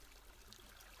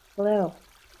Hello,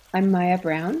 I'm Maya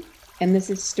Browne, and this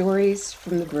is Stories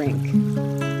from the Brink.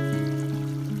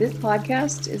 This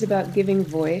podcast is about giving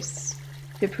voice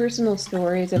to personal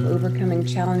stories of overcoming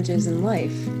challenges in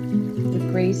life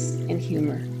with grace and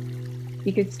humor.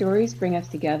 Because stories bring us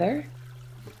together,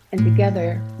 and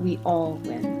together we all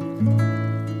win.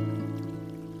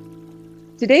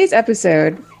 Today's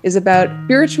episode is about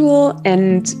spiritual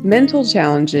and mental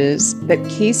challenges that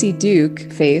Kacy Duke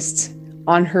faced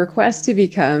on her quest to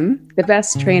become the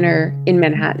best trainer in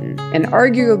Manhattan and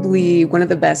arguably one of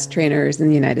the best trainers in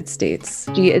the United States.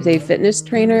 She is a fitness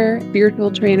trainer,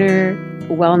 spiritual trainer,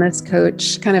 wellness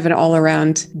coach, kind of an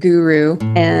all-around guru,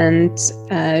 and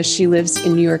she lives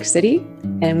in New York City,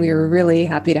 and we are really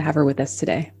happy to have her with us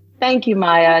today. Thank you,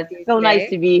 Maya. It's so nice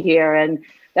to be here. And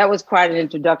that was quite an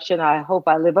introduction. I hope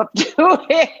I live up to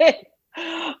it.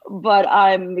 But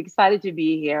I'm excited to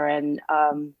be here. And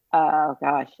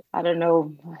I don't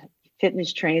know,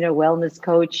 fitness trainer, wellness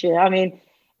coach. I mean,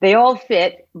 they all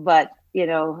fit, but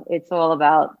it's all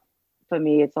about, for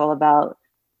me, it's all about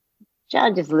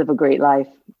trying to just live a great life.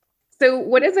 So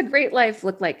what does a great life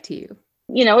look like to you?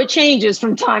 It changes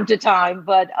from time to time,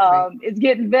 but It's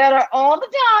getting better all the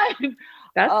time.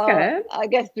 That's good. I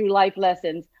guess through life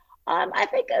lessons. I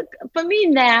think for me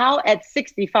now at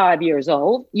 65 years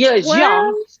old,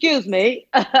 young, excuse me.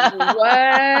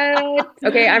 What?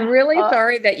 Okay, I'm really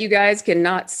sorry that you guys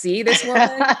cannot see this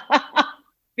woman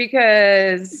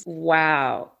because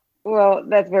wow. Well,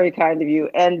 that's very kind of you.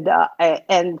 And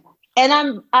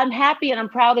I'm happy and I'm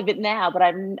proud of it now, but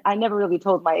I never really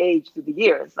told my age through the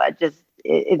years. Why is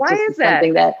that?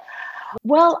 Something that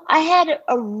Well, I had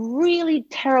a really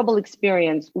terrible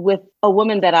experience with a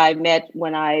woman that I met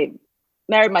when I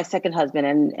married my second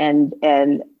husband,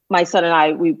 and my son and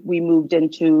I we moved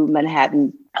into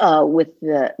Manhattan with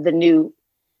the new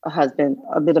husband,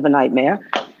 a bit of a nightmare.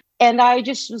 And I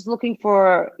just was looking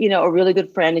for, a really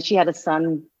good friend, and she had a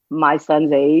son my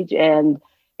son's age, and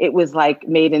it was like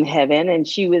made in heaven. And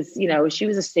she was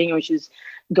a singer, and she was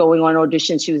going on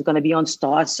auditions. She was going to be on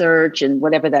Star Search and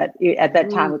whatever that at that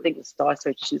time I think it was Star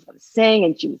Search. She was going to sing,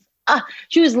 and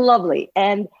she was lovely,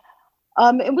 and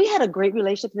we had a great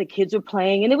relationship. And the kids were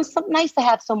playing, and it was nice to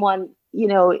have someone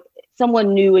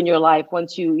new in your life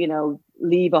once you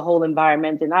leave a whole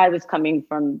environment. And I was coming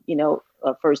from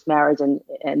a first marriage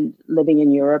and living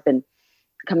in Europe and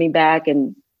coming back,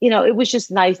 and it was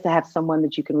just nice to have someone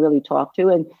that you can really talk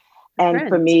to. And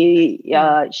for me,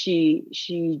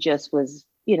 she just was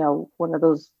one of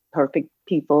those perfect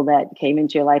people that came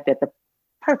into your life at the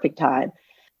perfect time.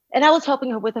 And I was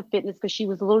helping her with her fitness because she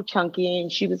was a little chunky and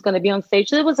she was going to be on stage.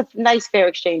 So it was a nice, fair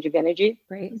exchange of energy,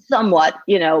 somewhat,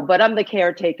 but I'm the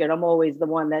caretaker and I'm always the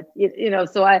one that,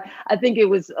 so I think it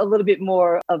was a little bit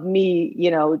more of me,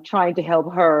 trying to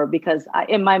help her because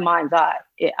in my mind's eye,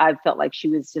 I felt like she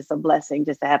was just a blessing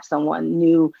just to have someone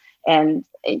new and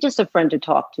just a friend to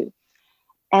talk to.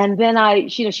 And then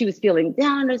she was feeling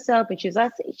down on herself, and she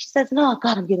says, "No,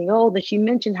 God, I'm getting old." And she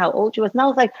mentioned how old she was, and I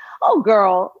was like, "Oh,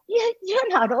 girl, you're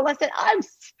not old." I said, "I'm,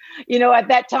 at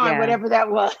that time, whatever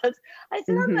that was." I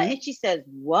said, "I'm not." And she says,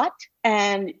 "What?"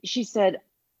 And she said,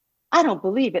 "I don't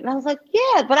believe it." And I was like,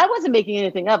 "Yeah," but I wasn't making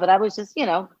anything of it. I was just,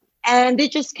 and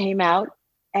it just came out.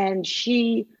 And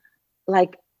she,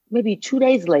 like maybe 2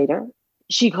 days later,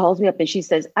 she calls me up and she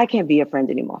says, "I can't be your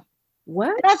friend anymore." What?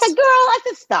 And I said, "Girl," I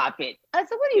said, "Stop it." I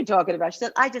said, "What are you talking about?" She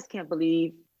said, "I just can't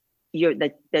believe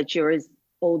that you're as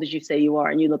old as you say you are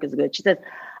and you look as good." She said,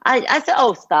 I said,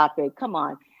 "Oh, stop it. Come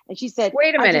on." And she said,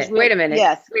 Wait a minute.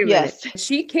 Yes. Yes.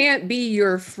 She can't be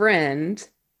your friend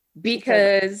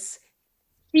because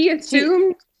she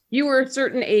assumed you were a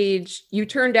certain age, you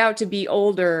turned out to be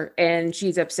older, and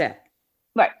she's upset.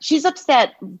 Right. She's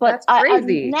upset, but That's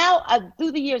crazy. now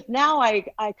through the years, now I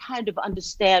kind of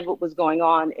understand what was going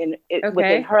on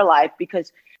within her life,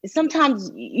 because sometimes,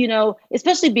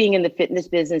 especially being in the fitness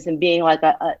business and being like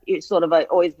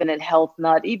always been a health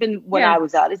nut, even when I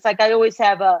was out, it's like, I always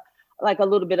have a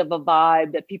little bit of a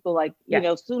vibe that people like,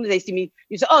 as soon as they see me,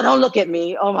 you say, "Oh, don't look at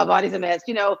me. Oh, my body's a mess,"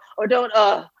 or don't,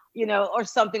 or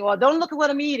something, or "Don't look at what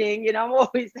I'm eating." I'm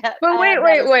always that. But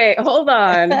wait, hold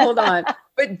on.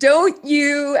 But don't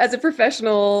you, as a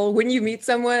professional, when you meet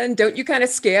someone, don't you kind of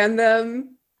scan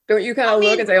them Don't you kind I of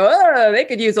look mean, and say, oh, they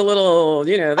could use a little,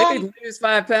 they um, could lose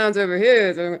 5 pounds over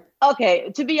here. So,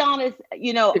 okay, to be honest,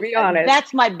 to be honest.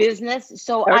 that's my business.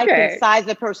 So I can Okay. size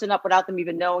a person up without them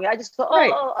even knowing. I just go,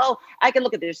 Right. I can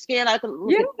look at their skin. I can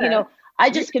look Yeah. at, I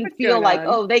You just know can what's feel going like, on.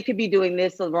 oh, they could be doing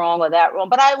this wrong or that wrong.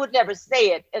 But I would never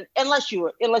say it unless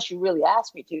you really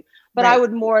ask me to. But I Right.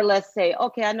 would more or less say,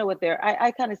 okay, I know what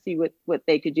I kind of see what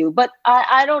they could do. But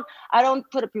I don't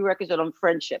put a prerequisite on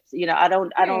friendships. I Right.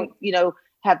 don't,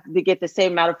 have to get the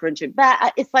same amount of friendship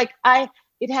back. It's like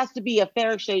it has to be a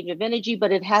fair exchange of energy,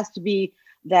 but it has to be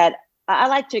that I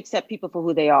like to accept people for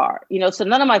who they are. So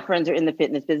none of my friends are in the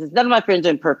fitness business. None of my friends are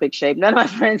in perfect shape. None of my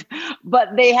friends,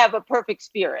 but they have a perfect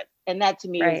spirit. And that to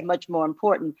me is Right. much more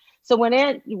important. So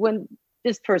when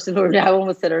this person, who I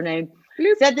almost said her name,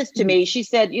 Bloop. said this to me, she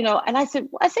said, and I said,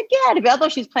 yeah, although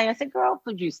she's playing, I said, girl,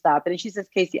 could you stop it? And she says,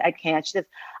 Kacy, I can't. She says,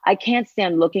 I can't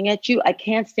stand looking at you. I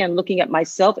can't stand looking at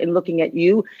myself and looking at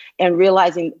you and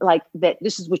realizing like that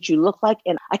this is what you look like.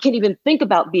 And I can't even think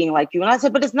about being like you. And I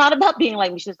said, but it's not about being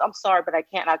like me. She says, I'm sorry, but I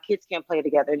can't. Our kids can't play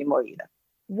together anymore either.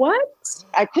 What?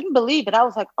 I couldn't believe it. I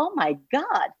was like, oh my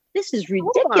God, this is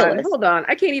Hold on. ridiculous. Hold on.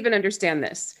 I can't even understand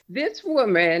this. This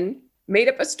woman made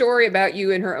up a story about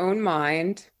you in her own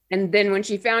mind. And then when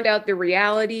she found out the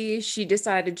reality, she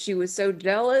decided she was so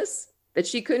jealous that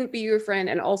she couldn't be your friend.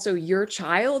 And also, your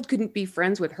child couldn't be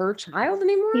friends with her child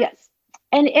anymore. Yes.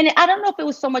 And I don't know if it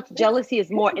was so much That's jealousy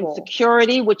as more terrible.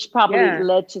 insecurity, which probably Yeah.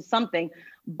 led to something.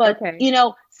 But Okay.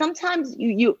 sometimes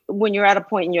you when you're at a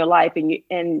point in your life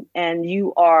and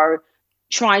you are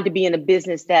trying to be in a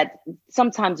business that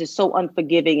sometimes is so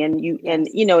unforgiving, and Yes.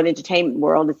 in entertainment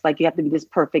world, it's like you have to be this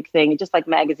perfect thing. And just like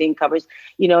magazine covers,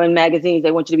 in magazines,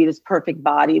 they want you to be this perfect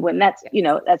body when Yes.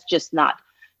 that's just not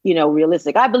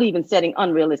realistic. I believe in setting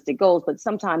unrealistic goals, but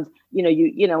sometimes,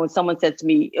 when someone says to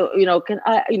me, can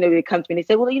I, it comes to me and they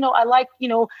say, well, I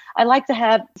like to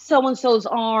have so-and-so's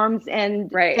arms and,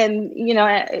 Right.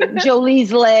 and,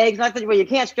 Jolie's legs. And I said, well, you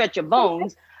can't stretch your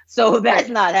bones. So that's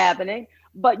Right. not happening.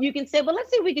 But you can say, well, let's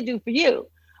see what we can do for you.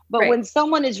 But Right. when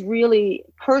someone is really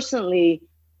personally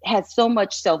has so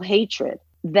much self-hatred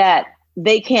that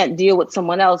they can't deal with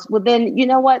someone else, well, then you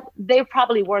know what? They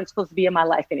probably weren't supposed to be in my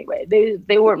life anyway.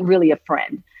 They weren't really a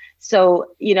friend. So,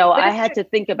 But I if had to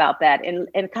think about that and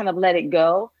kind of let it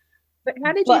go. But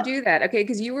how did you But do that? Okay,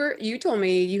 because you told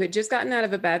me you had just gotten out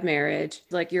of a bad marriage,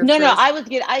 like your no, first.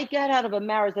 I got out of a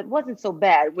marriage that wasn't so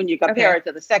bad when you compare Okay. it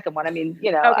to the second one. I mean,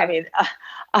 Okay.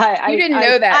 You didn't I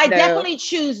know that I though. definitely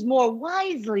choose more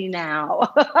wisely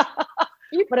now.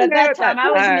 You But didn't at know that at time, that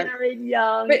I was time. married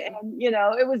young, But and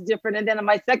it was different. And then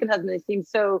my second husband, it seemed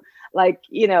so like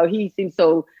he seemed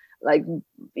so like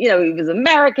he was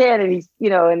American, and he's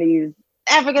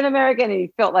African American, and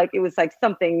he felt like it was like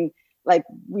something like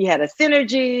we had a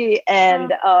synergy,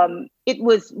 and it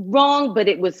was wrong, but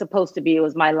it was supposed to be. It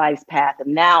was my life's path,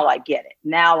 and now I get it.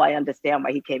 Now I understand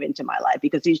why he came into my life,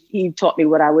 because he taught me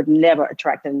what I would never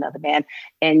attract in another man.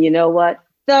 And you know what?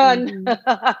 Done.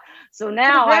 Mhm. So So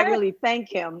now I that really thank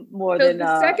him more so than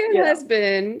the second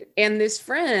husband and this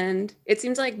friend, it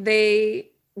seems like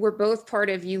they were both part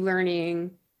of you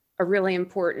learning a really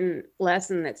important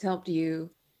lesson that's helped you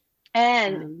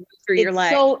and through your it's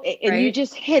life, so, and you right?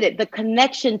 just hit it, the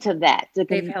connection to that,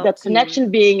 They've the helped you, connection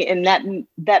being in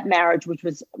that marriage, which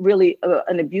was really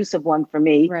an abusive one for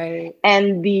me, right?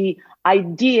 and the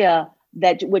idea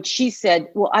that what she said,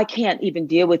 well, I can't even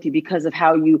deal with you because of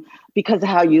how you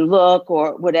look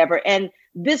or whatever. And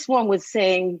this one was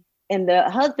saying, and the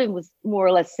husband was more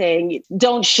or less saying,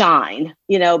 don't shine,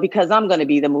 because I'm going to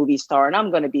be the movie star, and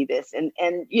I'm going to be this, and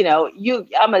I'm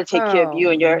going to take care of Oh you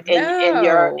and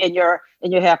no.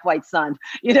 your half white son.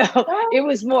 It What?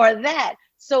 was more of that.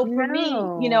 So for me,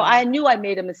 No. I knew I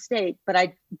made a mistake, but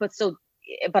I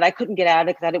couldn't get out of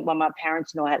it because I didn't want my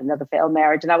parents to know I had another failed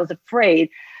marriage, and I was afraid.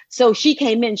 So she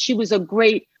came in. She was a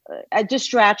great a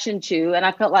distraction too, and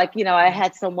I felt like I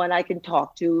had someone I can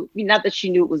talk to. Not that she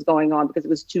knew what was going on because it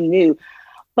was too new,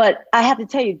 but I have to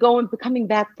tell you, coming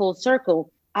back full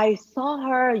circle, I saw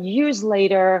her years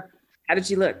later. How did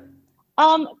she look?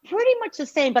 Pretty much the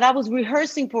same, but I was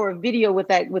rehearsing for a video with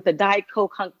the Diet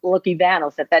Coke hunk Lucky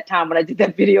Vanos at that time when I did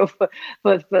that video for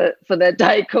that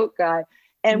Diet Coke guy.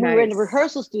 And we were in the Nice.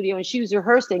 rehearsal studio, and she was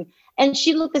rehearsing, and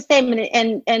she looked the same,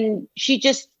 and she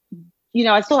just,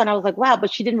 I saw her and I was like, wow,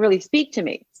 but she didn't really speak to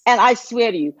me. And I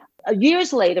swear to you,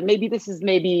 years later,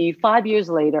 maybe 5 years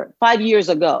later, 5 years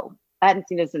ago, I hadn't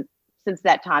seen her since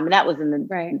that time, and that was in the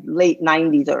Right. late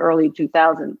 '90s or early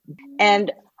 2000s,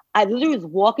 and I literally was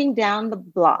walking down the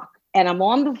block, and I'm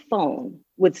on the phone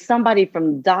with somebody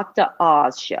from Dr.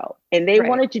 Oz show, and they Right.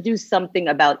 wanted to do something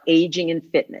about aging and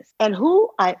fitness. And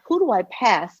who do I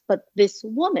pass but this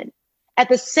woman at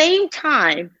the same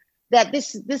time that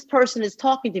this person is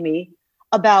talking to me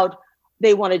about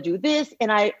they want to do this,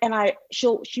 and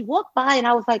she walked by, and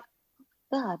I was like,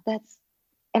 God,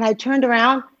 and I turned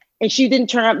around, and she didn't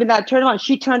turn up, and I turned around,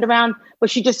 she turned around, but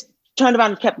she just turned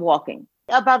around and kept walking.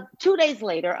 About 2 days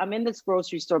later, I'm in this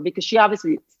grocery store because she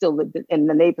obviously still lived in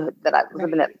the neighborhood that I was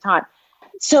living at the time.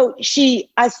 So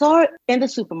I saw her in the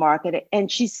supermarket,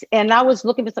 and I was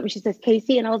looking for something. She says,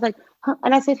 Kacy, and I was like, huh?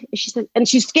 And I said, she said, and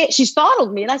she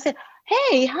startled me, and I said,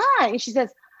 hey, hi. And she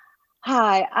says,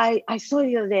 hi, I saw you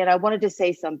the other day, and I wanted to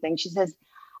say something. She says,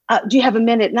 do you have a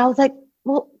minute? And I was like,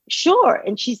 well, sure.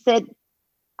 And she said,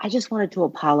 I just wanted to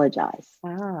apologize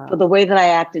for the way that I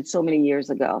acted so many years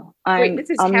ago. Wait,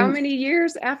 this is how many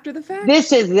years after the fact?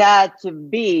 This has got to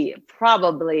be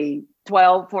probably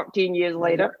 12, 14 years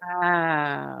later.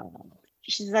 Wow.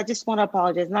 She says, I just want to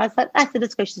apologize. And I said, after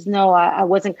this question, she says, no, I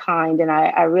wasn't kind, and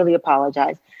I really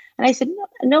apologize. And I said,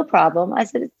 no problem. I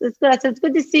said, it's good. I said, it's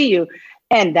good to see you.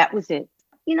 And that was it.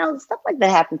 You know, stuff like that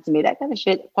happens to me. That kind of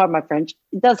shit, pardon my French,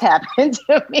 it does happen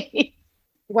to me.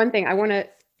 One thing I want to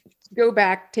go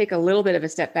back, take a little bit of a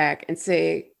step back and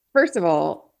say, first of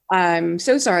all, I'm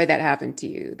so sorry that happened to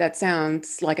you. That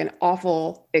sounds like an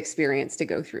awful experience to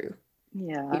go through.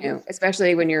 Yeah. You know,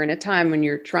 especially when you're in a time when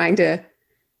you're trying to,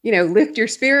 you know, lift your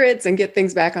spirits and get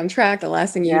things back on track. The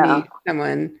last thing you need is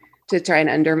someone to try and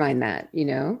undermine that, you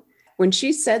know? When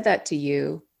she said that to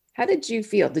you, how did you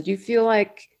feel? Did you feel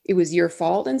like it was your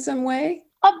fault in some way?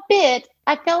 A bit.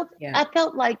 I felt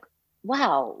like,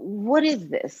 wow, what is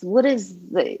this? What is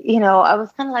I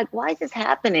was kind of like, why is this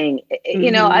happening? Mm-hmm.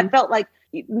 You know, I felt like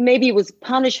maybe it was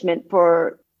punishment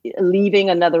for leaving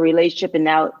another relationship and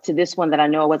now to this one that I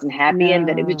know I wasn't happy in,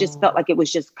 that it just felt like it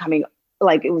was just coming,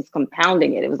 like it was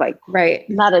compounding it. It was like,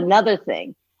 not another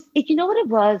thing. You know what it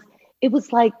was? It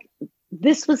was like,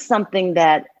 this was something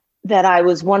that I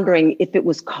was wondering if it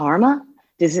was karma.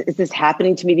 Is this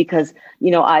happening to me because,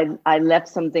 you know, I left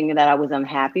something that I was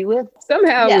unhappy with?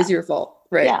 Somehow it was your fault.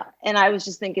 Right. Yeah. And I was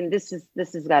just thinking, this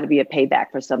has got to be a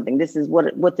payback for something. This is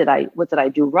what did I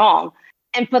do wrong?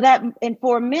 And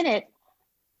for a minute,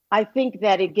 I think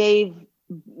that it gave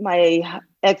my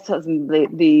ex-husband,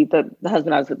 the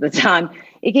husband I was with at the time,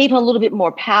 it gave him a little bit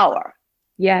more power.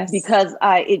 Yes. Because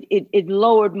it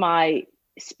lowered my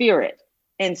spirit.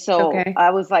 And so I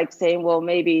was like saying, well,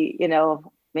 maybe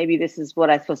this is what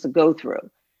I'm supposed to go through,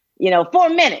 for a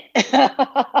minute.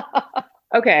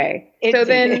 Okay. So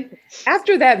then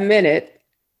after that minute,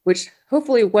 which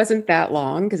hopefully wasn't that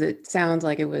long, because it sounds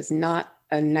like it was not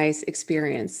a nice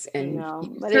experience. And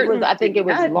but I think it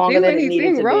was longer than it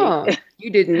needed to wrong. be. You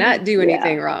did not do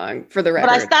anything wrong, for the record.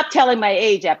 But I stopped telling my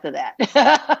age after that.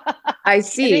 I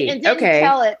see. And didn't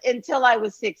tell it until I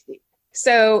was 60.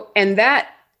 So, and that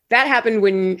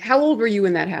happened how old were you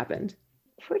when that happened?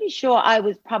 Pretty sure I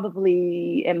was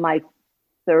probably in my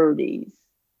 30s.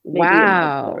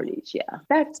 Wow. In my 30s, yeah.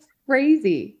 That's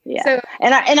crazy. Yeah. So,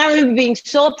 and I remember being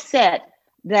so upset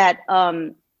that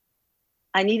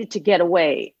I needed to get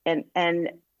away, and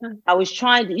I was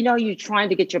trying to, you're trying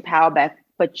to get your power back,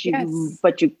 but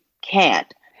you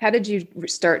can't. How did you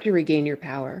start to regain your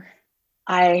power?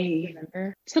 I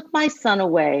took my son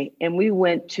away, and we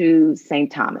went to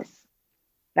St. Thomas.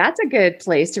 That's a good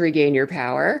place to regain your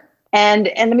power.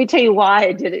 And let me tell you why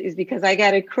I did it, is because I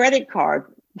got a credit card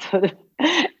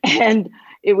and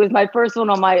it was my first one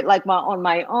on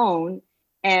my own.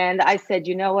 And I said,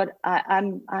 you know what,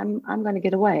 I'm going to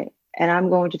get away, and I'm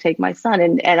going to take my son.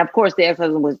 And of course the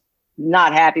ex-husband was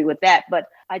not happy with that, but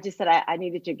I just said I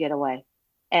needed to get away.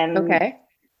 And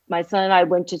my son and I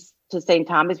went to St.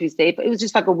 Thomas. We stayed, but it was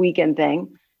just like a weekend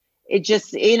thing. It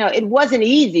just, it wasn't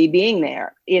easy being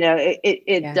there,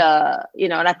 and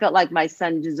I felt like my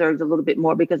son deserved a little bit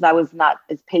more because I was not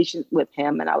as patient with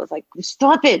him. And I was like,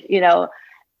 stop it,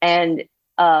 and,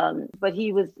 but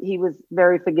he was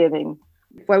very forgiving.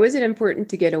 Why was it important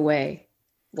to get away?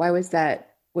 Why was that?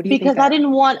 What do you think? Because I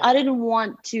didn't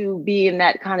want to be in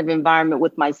that kind of environment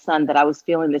with my son, that I was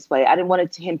feeling this way. I didn't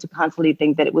want him to constantly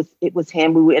think that it was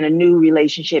him. We were in a new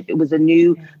relationship. It was a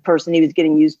new person he was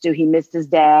getting used to. He missed his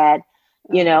dad.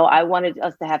 I wanted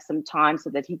us to have some time so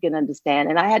that he can understand.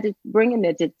 And I had to bring him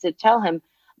in to tell him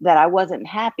that I wasn't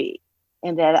happy,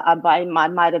 and that I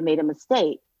might have made a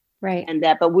mistake. Right. And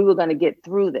but we were going to get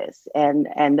through this, and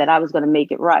that I was going to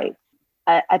make it right.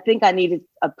 I think I needed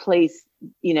a place,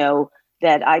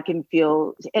 that I can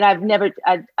feel. And I've never,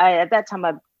 I at that time,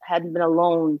 I hadn't been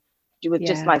alone with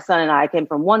just Yeah. my son and I came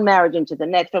from one marriage into the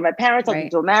next, from my parents Right.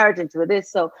 into a marriage into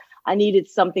this. So I needed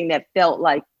something that felt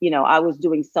like, I was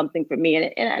doing something for me.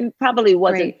 And probably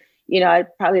wasn't, Right. I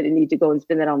probably didn't need to go and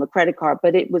spend that on the credit card,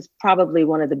 but it was probably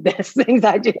one of the best things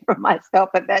I did for myself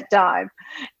at that time.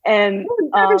 And Well, you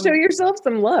gotta show yourself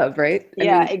some love, right? I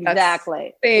yeah, mean, that's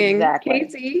exactly. saying, Exactly.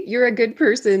 Kacy, you're a good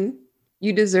person.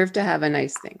 You deserve to have a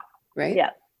nice thing, right?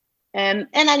 Yeah. And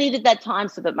I needed that time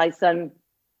so that my son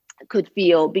could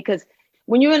feel, because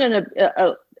when you're in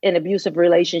an abusive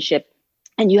relationship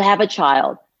and you have a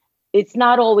child, it's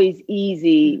not always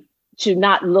easy to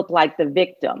not look like the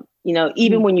victim,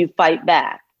 even Mhm. when you fight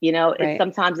back, it's Right.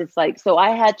 sometimes it's like, so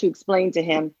I had to explain to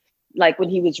him, like when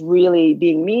he was really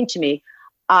being mean to me,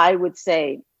 I would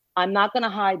say, I'm not going to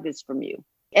hide this from you.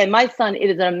 And my son, it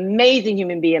is an amazing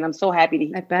human being. I'm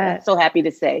I bet. so happy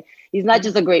to say he's not Yeah.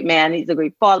 just a great man, he's a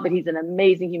great father, but he's an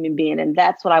amazing human being. And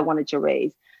that's what I wanted to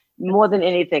raise. More than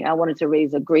anything, I wanted to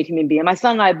raise a great human being. My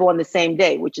son and I are born the same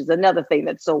day, which is another thing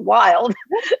that's so wild.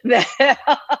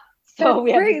 So That's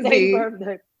we have the same crazy.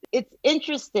 birthday. It's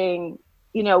interesting,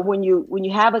 when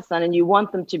you have a son and you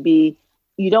want them to be,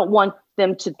 you don't want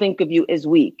them to think of you as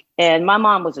weak. And my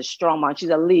mom was a strong mom. She's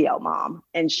a Leo mom,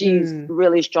 and she's Mm,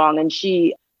 really strong. And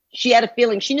she had a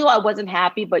feeling. She knew I wasn't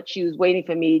happy, but she was waiting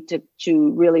for me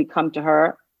to really come to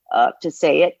her to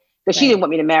say it, because she didn't right.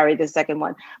 want me to marry the second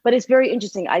one. But it's very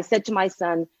interesting. I said to my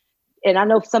son, and I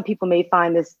know some people may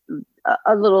find this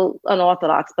a little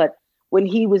unorthodox, but when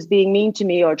he was being mean to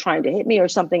me or trying to hit me or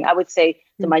something, I would say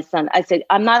to Mm, my son, I said,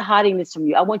 I'm not hiding this from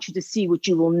you. I want you to see what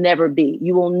you will never be.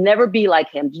 You will never be like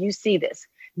him. Do you see this?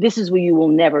 This is where you will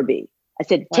never be. I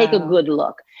said, take a wow. good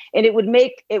look. And it would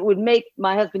make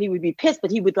my husband, he would be pissed,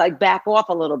 but he would like back off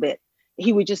a little bit.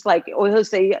 He would just like, or he'll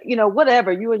say,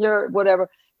 whatever, you and your whatever.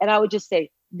 And I would just say,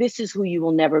 this is who you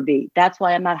will never be. That's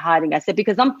why I'm not hiding. I said,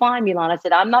 because I'm fine, Milan. I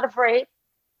said, I'm not afraid.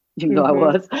 Even though I Hmm.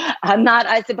 was, I'm not.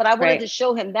 I said, but I wanted to Right.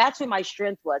 show him that's where my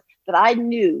strength was, that I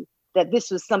knew that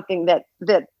this was something that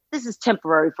this is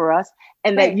temporary for us,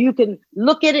 and that Right. you can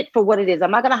look at it for what it is.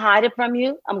 I'm not going to hide it from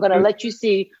you. I'm going to let you Mhm.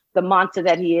 see the monster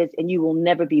that he is, and you will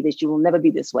never be this. You will never be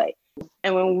this way.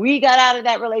 And when we got out of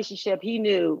that relationship, he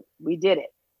knew we did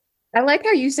it. I like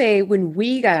how you say when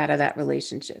we got out of that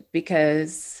relationship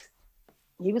because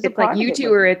He was a it's like part of you it two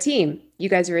with are me. a team. You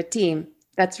guys are a team.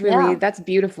 Yeah. That's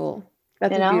beautiful.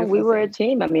 That's a We beautiful were a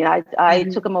thing. team. I mean, I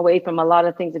took Mhm. him away from a lot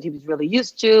of things that he was really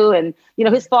used to. And,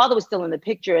 his father was still in the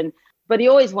picture, but he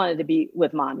always wanted to be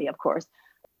with mommy, of course.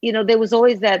 There was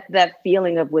always that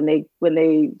feeling of when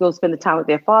they go spend the time with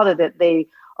their father, that they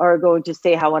are going to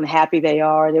say how unhappy they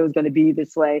are and it was going to be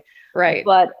this way. Right.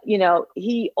 But,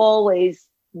 he always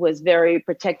was very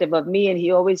protective of me, and he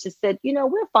always just said,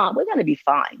 we're fine. We're going to be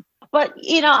fine. But,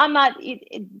 I'm not,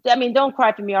 I mean, don't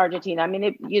cry for me, Argentina. I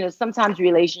mean, sometimes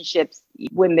relationships,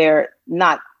 when they're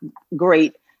not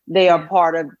great, they are Yeah.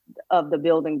 part of the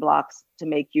building blocks to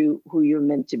make you who you're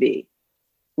meant to be.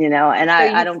 And So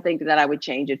I you don't think that I would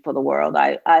change it for the world.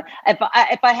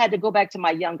 If I had to go back to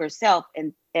my younger self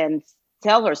and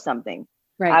tell her something,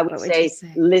 I right. would What would you say,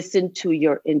 say? listen to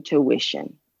your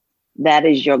intuition. That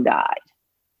is your guide.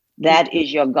 That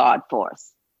is your God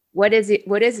force. What is it?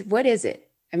 What is it?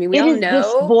 I mean, we It all is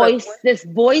know, but what, this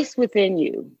voice within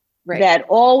you right. that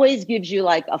always gives you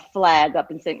like a flag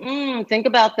up and say, think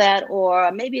about that,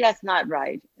 or maybe that's not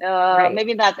right. Right.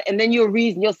 Maybe that's, and then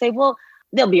you'll say, well,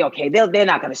 they'll be okay. They're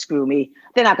not going to screw me.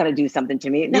 They're not going to do something to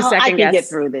me. You No, I second can get guess.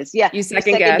 through this. Yeah. You You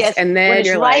second second guess, guess and when then it's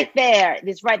you're right like, there.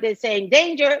 It's right there saying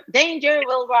danger, danger,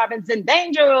 Will Robinson,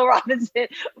 danger, Will Robinson.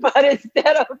 But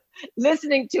instead of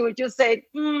listening to it, you'll say,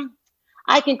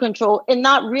 I can control, and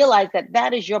not realize that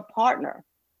that is your partner.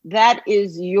 That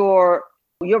is your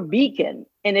beacon.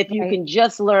 And if you right. can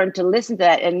just learn to listen to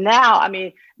that. And now, I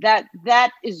mean,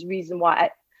 that is reason why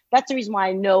that's the reason why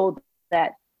I know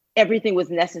that everything was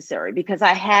necessary, because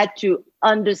I had to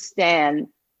understand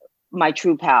my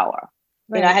true power.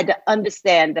 I Right. had to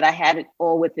understand that I had it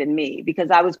all within me,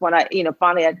 because I was, when I,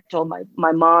 finally I told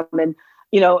my mom, and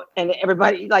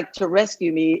everybody, like, to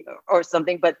rescue me or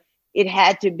something, but it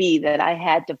had to be that I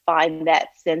had to find that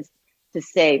sense to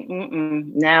say,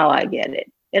 now I get it.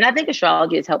 And I think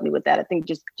astrology has helped me with that. I think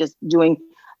just doing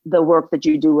the work that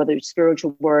you do, whether it's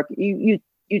spiritual work, you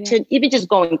Yeah. tend, even just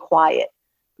going quiet,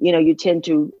 you tend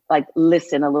to like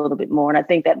listen a little bit more. And I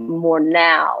think that more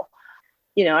now,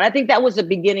 and I think that was the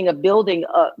beginning of building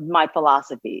my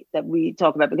philosophy that we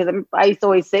talk about. Because I used to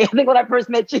always say, I think when I first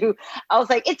met you, I was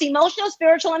like, it's emotional,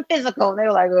 spiritual, and physical. And they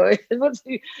were like, oh,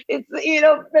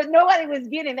 but nobody was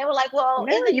getting. They were like, well,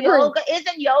 No, you were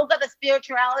isn't yoga the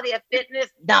spirituality of fitness?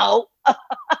 No.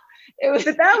 But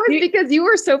that was because you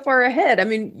were so far ahead. I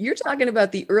mean, you're talking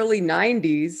about the early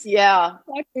 90s. Yeah.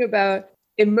 Talking about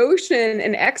emotion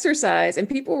and exercise, and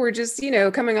people were just,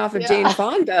 coming off of Jane Yeah.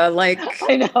 Fonda, like,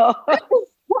 I know.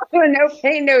 no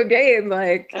pain, no gain.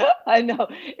 Like, I know.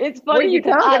 It's what are funny you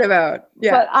because talking about?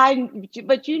 Yeah.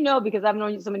 but because I've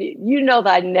known you so many, that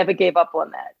I never gave up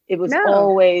on that. It was No.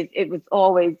 always, it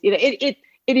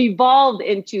evolved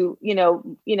into,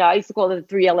 I used to call it the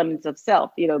three elements of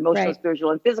self, emotional, Right. spiritual,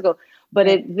 and physical. But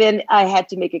Right. then I had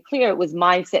to make it clear it was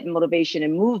mindset and motivation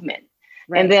and movement.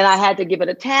 Right. And then I had to give it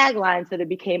a tagline so that it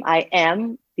became I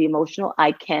am the emotional,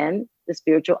 I can, the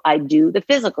spiritual, I do, the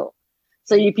physical.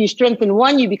 So if you strengthen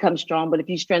one, you become strong. But if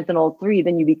you strengthen all three,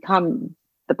 then you become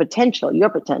the potential, your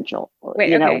potential.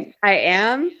 Wait, okay. I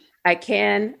am, I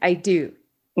can, I do.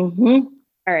 Mm-hmm.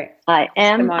 All right. I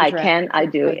am, I mantra. can, I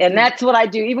do. And that's what I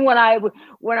do. Even when I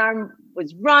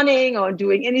was running or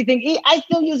doing anything, I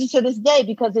still use it to this day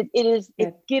because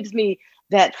it gives me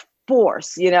that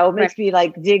force, it makes me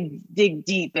like dig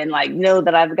deep and like know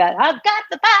that I've got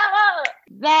the power.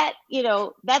 That,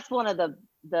 that's one of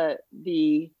the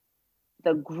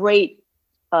great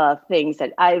things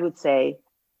that I would say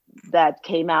that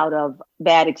came out of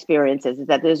bad experiences is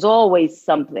that there's always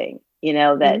something,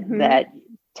 that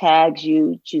tags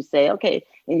you to say, okay,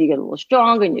 and you get a little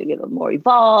stronger and you get a little more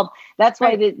evolved. That's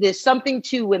why there's something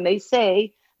too when they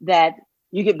say that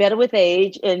you get better with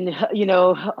age and,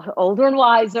 older and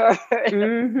wiser.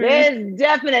 There's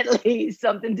definitely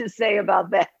something to say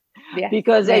about that. Yes,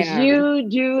 because as you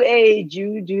do age,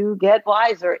 you do get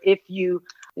wiser if you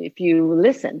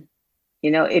listen,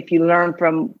 if you learn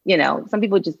from, some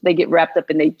people they get wrapped up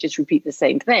and they just repeat the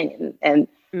same thing. And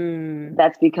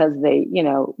that's because they,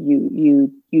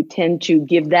 you tend to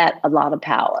give that a lot of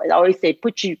power. I always say,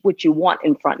 put what you want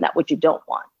in front, not what you don't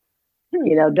want.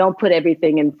 Don't put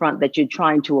everything in front that you're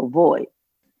trying to avoid.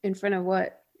 In front of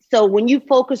what? So when you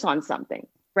focus on something,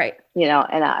 right.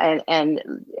 And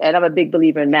I'm a big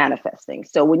believer in manifesting.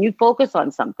 So when you focus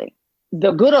on something,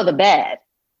 the good or the bad,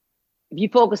 if you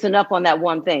focus enough on that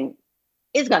one thing,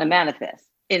 it's going to manifest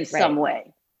in some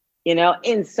way.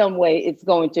 In some way, it's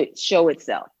going to show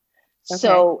itself. Okay.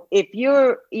 So if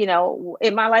you're,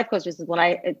 in my life coach, this is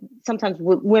when sometimes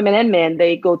with women and men,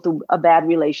 they go through a bad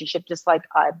relationship, just like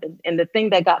I've been. And the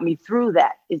thing that got me through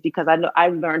that is because I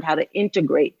learned how to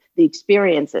integrate the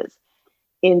experiences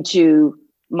into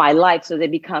my life. So they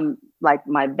become like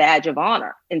my badge of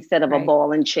honor instead of a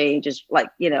ball and chain, just like,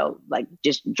 like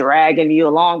just dragging you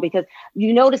along. Because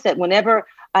you notice that whenever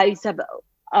I used to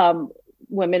have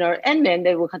women and men,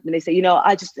 they will come and they say,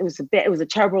 it was a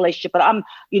terrible relationship, but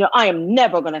I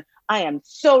am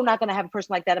so not going to have a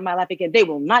person like that in my life again. They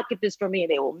will not get this from me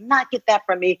and they will not get that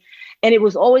from me. And it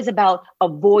was always about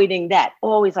avoiding that.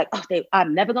 Always like,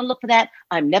 I'm never going to look for that.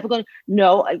 I'm never going to,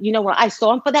 no, when I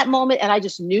saw him for that moment and I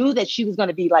just knew that she was going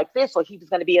to be like this or he was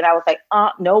going to be, and I was like,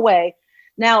 no way.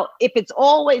 Now, if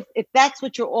that's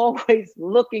what you're always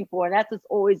looking for, and that's what's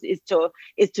always is to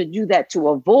do that, to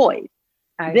avoid,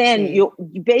 then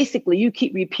you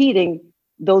keep repeating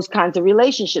those kinds of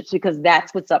relationships because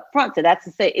that's what's up front. So that's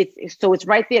to say it's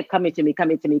right there, coming to me,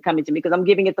 because I'm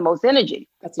giving it the most energy.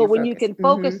 But when you can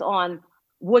focus on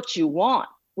what you want,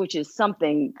 which is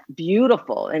something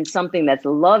beautiful and something that's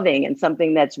loving and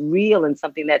something that's real and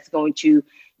something that's going to,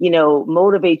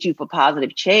 motivate you for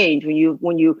positive change.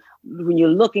 When you're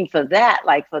looking for that,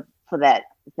 like for that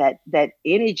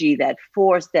energy, that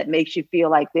force that makes you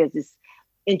feel like there's this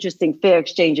interesting fair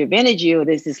exchange of energy, or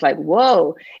this is like,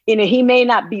 whoa, he may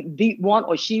not be beat one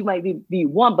or she might be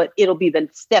one, but it'll be the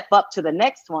step up to the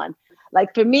next one.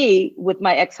 Like for me, with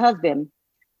my ex-husband,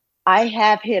 I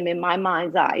have him in my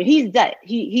mind's eye. And he's dead.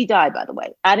 He died, by the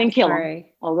way. I didn't kill him.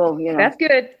 Although, that's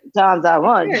good. Times I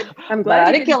won. I'm glad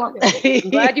I didn't kill him. I'm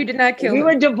glad you did not kill him. We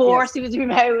were divorced. Yes. He was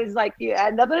remarried. It was like,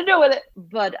 had nothing to do with it.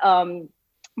 But when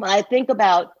I think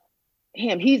about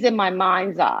him, he's in my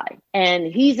mind's eye and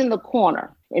he's in the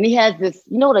corner and he has this,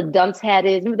 what a dunce hat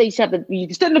is. Remember they used to have you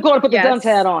can sit in the corner, put the dunce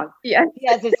hat on. Yeah. He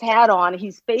has his hat on.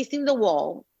 He's facing the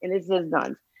wall and it says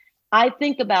dunce. I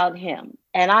think about him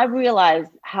and I realize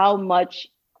how much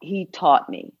he taught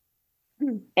me.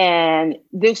 And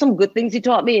there's some good things he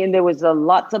taught me. And there was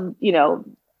lots of,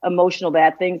 emotional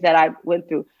bad things that I went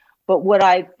through. But what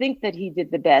I think that he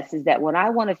did the best is that when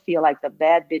I want to feel like the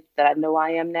bad bitch that I know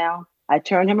I am now, I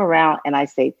turn him around and I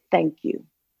say, thank you.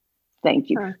 Thank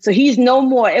you. Huh. So he's no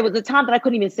more. It was a time that I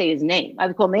couldn't even say his name. I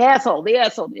would call him the asshole.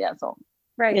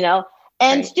 Right.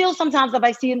 And still sometimes if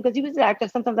I see him, because he was an actor,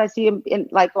 sometimes I see him in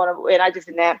like and I just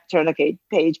didn't turn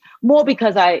page more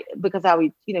because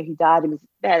he died in this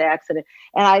bad accident.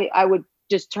 And I would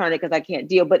just turn it because I can't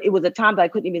deal. But it was a time that I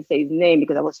couldn't even say his name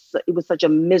because it was such a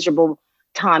miserable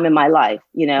time in my life,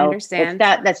 you I know, understand.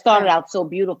 that started out so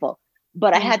beautiful,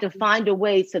 but I had to Mhm. find a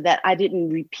way so that I didn't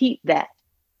repeat that,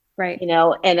 Right. you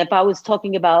know. And if I was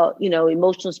talking about, you know,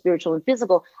 emotional, spiritual, and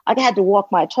physical, I had to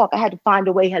walk my talk. I had to find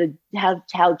a way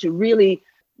how to really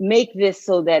make this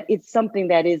so that it's something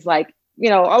that is like, you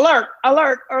know, alert,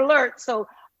 alert, alert. So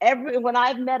when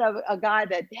I've met a guy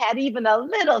that had even a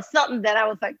little something that I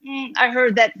was like, I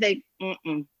heard that thing,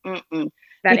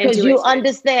 That because you intuition.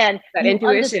 understand, That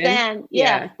intuition. yeah,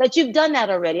 Yeah. that you've done that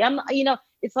already. You know,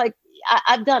 it's like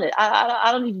I've done it.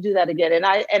 I don't need to do that again.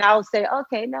 And I'll say,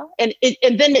 okay, no, and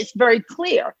then it's very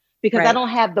clear because I Right. don't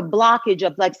have the blockage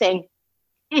of like saying,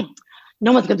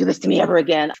 no one's gonna do this to me ever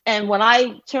again. And when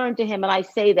I turn to him and I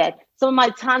say that, some of my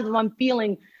times when I'm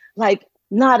feeling like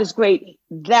not as great,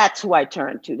 that's who I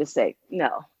turn to say,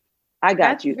 no, I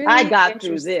got That's you. I really got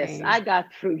through this. interesting. I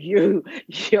got through you,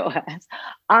 your ass.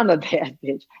 I'm a bad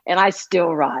bitch and I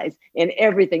still rise and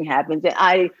everything happens.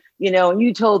 And you know, and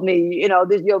you told me, you know,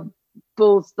 this your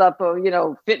bull stuff or, you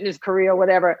know, fitness career,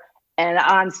 whatever. And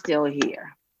I'm still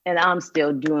here and I'm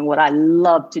still doing what I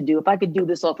love to do. If I could do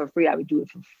this all for free, I would do it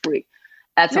for free.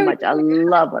 That's how No, much I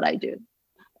love what I do.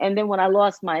 And then when I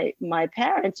lost my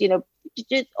parents, you know,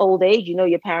 just old age, you know,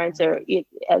 your parents are,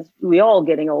 as we all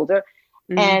getting older.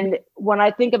 mhm, And when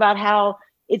I think about how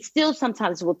it still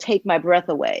sometimes will take my breath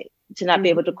away to not be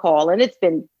able to mhm. call, and it's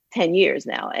been 10 years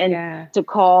now, and Yeah. to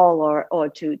call or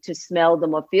to smell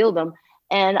them or feel them.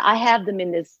 And I have them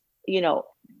in this, you know,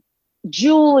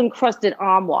 jewel encrusted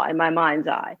armoire in my mind's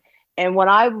eye. And when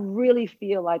I really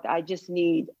feel like I just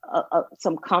need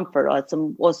some comfort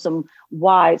some wisdom,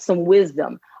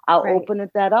 I'll Right. open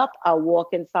that up. I'll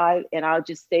walk inside and I'll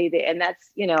just stay there. And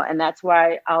that's, you know, and that's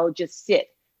where I'll just sit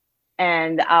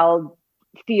and I'll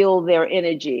feel their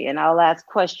energy and I'll ask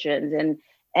questions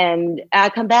and I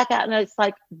come back out and it's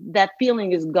like that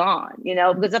feeling is gone, you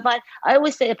know, because I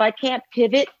always say if I can't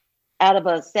pivot out of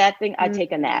a sad thing, I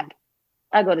take a Mhm. nap.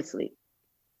 I go to sleep.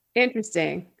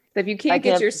 Interesting. So if you I can't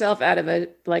get can yourself out of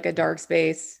a dark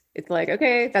space, it's like,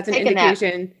 okay, that's an take a nap,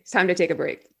 indication. It's time to take a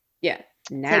break. Yeah.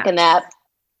 take a Naps. nap,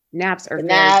 Naps are a very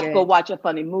nap, go good. watch a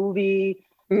funny movie,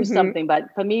 do Hmm. something.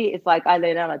 But for me, it's like I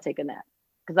lay down, I take a nap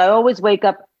because I always wake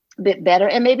up a bit better.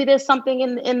 And maybe there's something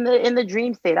in the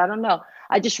dream state. I don't know.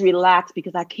 I just relax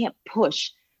because I can't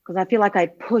push because I feel like I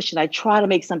push and I try to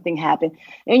make something happen.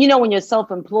 And you know, when you're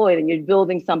self-employed and you're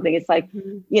building something, it's like,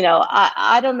 Hmm. you know,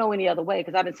 I don't know any other way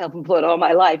because I've been self-employed all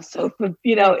my life. So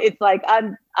you know, Right. it's like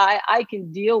I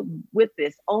can deal with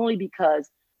this only because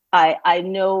I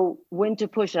know when to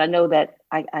push it. I know that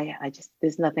I just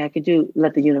there's nothing I could do.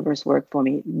 Let the universe work for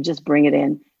me. Just bring it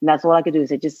in. And that's all I could do is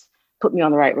say, just put me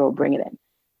on the right road, bring it in.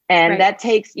 And Right. that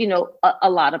takes, you know, a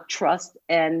lot of trust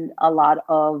and a lot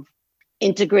of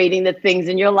integrating the things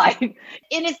in your life.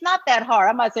 And it's not that hard.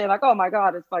 I'm not saying like, oh my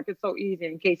God, it's like it's so easy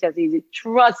in case that's easy.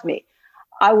 Trust me.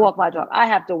 I walk my talk. I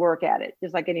have to work at it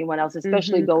just like anyone else,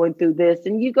 especially Hmm. going through this.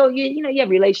 And you know, you have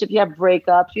relationships, you have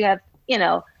breakups, you have, you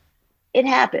know, it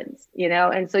happens, you know,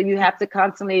 and so you have to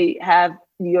constantly have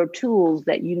your tools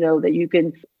that you know that you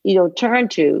can, you know, turn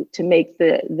to make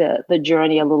the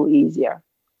journey a little easier.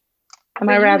 Am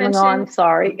So I you rattling on? mentioned,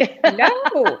 Sorry.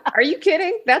 no, are you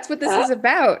kidding? That's what this is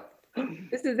about.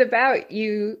 This is about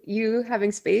you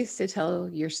having space to tell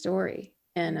your story.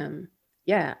 And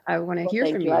yeah, I want to Well, hear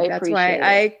thank from you. I you. That's why appreciate it.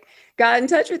 I got in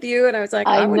touch with you and I was like,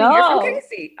 I I want to hear from know.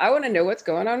 Kacy. I want to know what's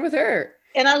going on with her.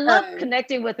 And I love Um,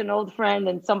 connecting with an old friend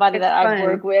and somebody it's that I've fun.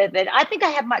 worked with. And I think I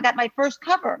have got my first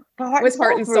cover for Heart and Was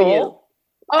Heart Soul and through you. Soul?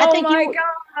 I Oh think my you I gosh,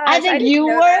 I think didn't you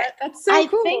know were. that. That's so I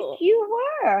think cool. you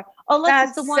were. Unless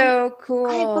it's the That's one so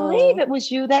I believe cool. it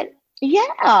was you that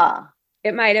yeah.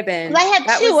 It might have Because been. I had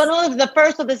That two. I don't was, know if it was the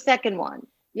first or the second one.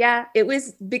 yeah, it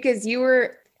was because you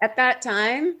were at that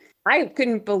time. I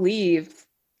couldn't believe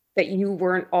that you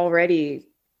weren't already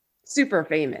super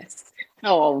famous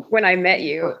Oh, when I met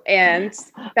you. And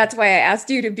that's why I asked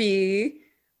you to be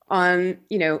on,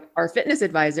 our fitness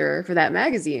advisor for that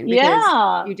magazine because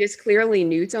yeah. you just clearly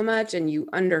knew so much and you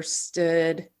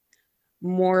understood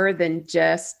more than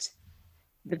just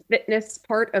the fitness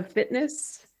part of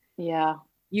fitness. Yeah.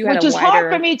 You had a Which is hard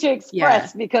for wider, me to yeah,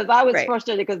 express because I was right.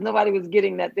 frustrated because nobody was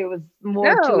getting that there was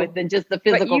more to it No, than just the but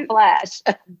physical you flash.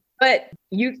 but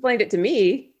you explained it to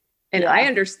me and I Yeah.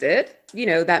 understood.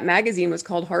 That magazine was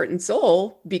called Heart and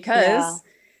Soul Yeah. because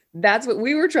that's what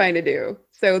we were trying to do.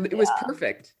 So it was Yeah.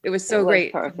 perfect. It was It so was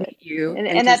great to perfect. meet you and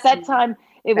And to at that see time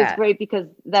it was that. great because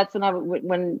that's when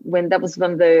that was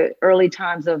one of the early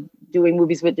times of doing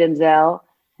movies with Denzel.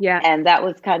 Yeah. And that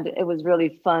was it was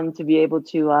really fun to be able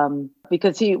to,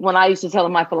 because when I used to tell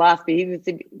him my philosophy, he would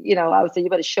say, I would say, you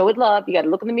better show it love. You got to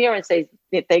look in the mirror and say,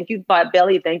 thank you,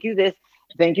 belly. Thank you, this.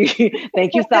 Thank you.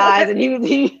 Thank you, thighs. And he'd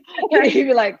be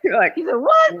like, he said,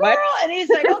 what, girl? And he's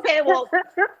like, okay, well,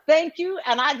 thank you.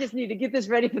 And I just need to get this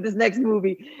ready for this next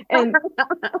movie. And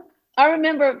I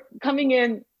remember coming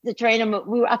in to train him.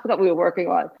 I forgot what we were working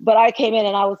on, but I came in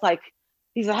and I was like,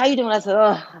 he said, how you doing? I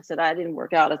said, I didn't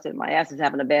work out. I said, my ass is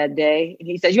having a bad day. And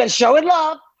he said, you got to show it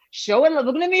love. Show it love.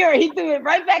 Look in the mirror. He threw it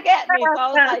right back at me. So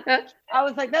I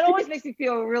was like, that always makes me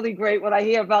feel really great when I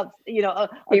hear about, a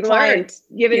client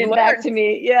giving it back to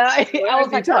me. Yeah. I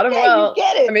was like, taught him well. You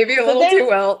get it. Maybe a little too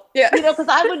well. Yeah. Because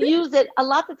I would use it. A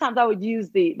lot of times I would use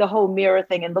the whole mirror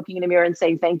thing and looking in the mirror and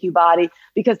saying, thank you, body,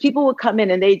 because people would come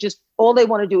in and all they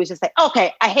want to do is just say,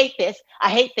 okay, I hate this. I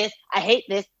hate this. I hate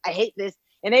this. I hate this.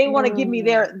 And they want to give me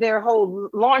their whole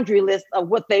laundry list of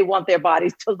what they want their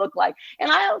bodies to look like.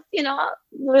 And I'll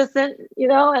listen,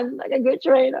 and like a good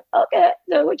trainer, okay,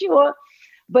 do what you want.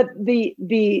 But the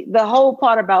whole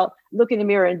part about looking in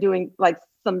the mirror and doing like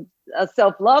some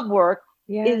self-love work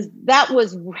that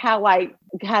was how I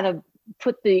kind of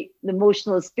put the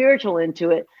emotional and spiritual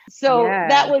into it. So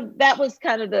that was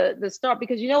kind of the start,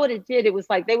 because you know what it did? It was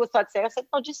like they would start saying, I said,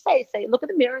 no, just say, look in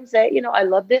the mirror and say, I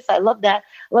love this, I love that,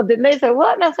 I love it. And they said,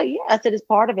 what? And I said, yeah. I said, it's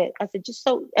part of it. I said,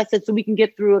 so we can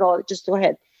get through it all. Just go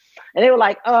ahead. And they were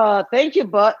like, thank you,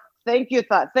 butt. Thank you,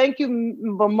 thought. Thank you,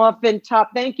 muffin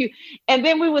top. Thank you. And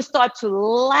then we would start to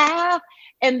laugh.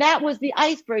 And that was the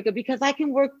icebreaker, because I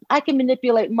can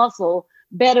manipulate muscle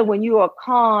better when you are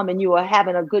calm and you are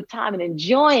having a good time and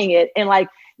enjoying it, and like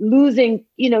losing,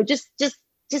 just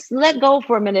let go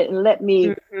for a minute and let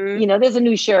me, there's a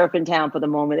new sheriff in town for the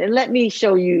moment, and let me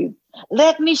show you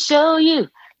the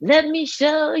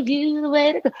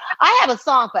way to go. I have a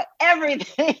song for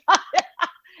everything.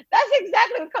 That's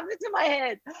exactly what comes into my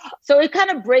head. So it kind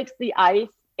of breaks the ice,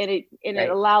 and it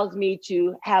allows me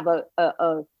to have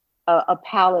a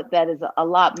palette that is a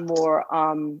lot more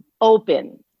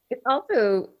open. It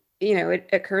also, it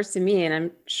occurs to me, and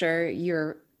I'm sure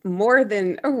you're more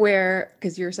than aware,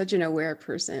 because you're such an aware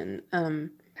person,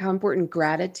 how important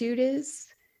gratitude is.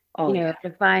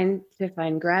 To find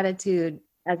gratitude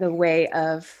as a way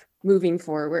of moving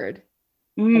forward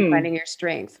and finding your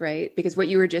strength, right? Because what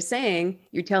you were just saying,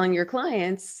 you're telling your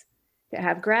clients to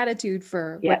have gratitude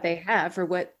for what they have, for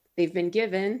what they've been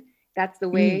given. That's the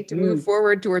way to move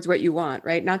forward towards what you want,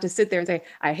 right? Not to sit there and say,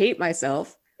 I hate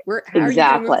myself. How are you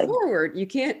going to move forward?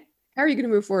 How are you going to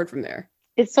move forward from there?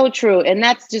 It's so true. And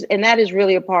that is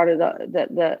really a part of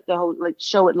the whole, like,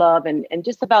 show it love, and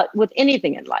just about with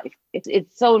anything in life.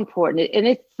 It's so important. And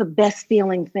it's the best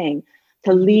feeling thing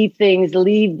to leave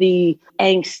the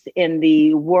angst and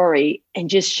the worry and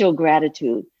just show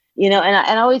gratitude, and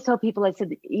I always tell people, I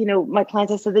said, my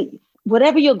clients, I said that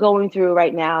whatever you're going through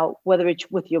right now, whether it's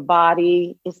with your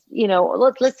body, is,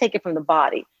 let's take it from the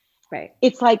body. Right.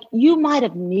 It's like you might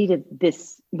have needed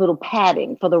this little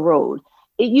padding for the road.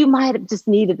 You might have just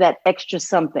needed that extra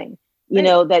something,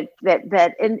 that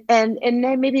and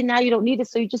then maybe now you don't need it.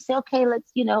 So you just say, okay,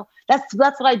 let's,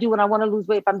 that's what I do when I want to lose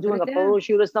weight. If I'm doing a photo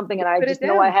shoot or something and I just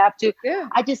know I have to,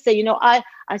 I just say,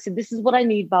 I said, this is what I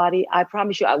need, body. I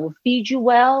promise you, I will feed you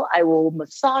well. I will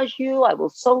massage you. I will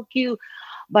soak you,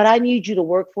 but I need you to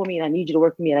work for me, and I need you to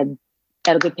work for me at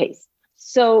a good pace.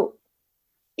 So,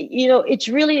 it's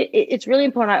really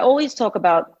important. I always talk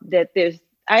about that.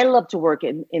 I love to work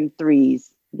in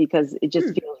threes, because it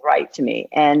just feels right to me.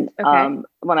 And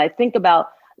when I think about,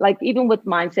 like, even with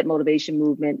mindset, motivation,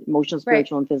 movement, emotional,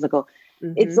 spiritual, and physical,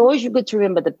 it's always good to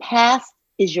remember the past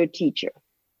is your teacher.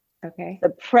 Okay. The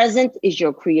present is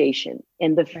your creation,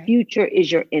 and the future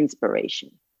is your inspiration.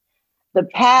 The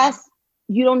past,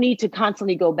 you don't need to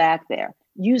constantly go back there.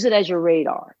 Use it as your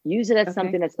radar. Use it as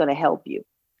something that's going to help you.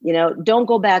 Don't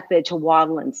go back there to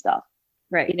waddle and stuff.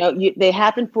 Right. It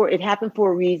happened for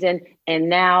a reason. And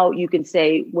now you can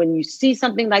say, when you see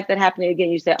something like that happening again,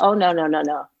 you say, oh, no.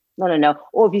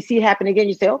 Or if you see it happen again,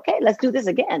 you say, okay, let's do this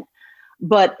again.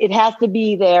 But it has to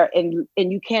be there, and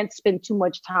you can't spend too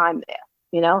much time there.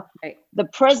 Right. The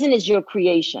present is your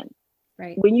creation.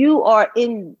 Right. When you are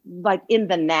in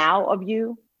the now of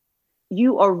you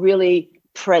are really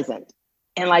present.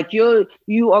 And like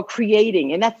you are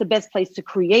creating, and that's the best place to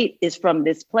create, is from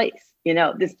this place,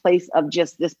 this place of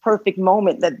just this perfect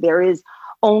moment, that there is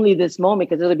only this moment,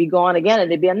 because it'll be gone again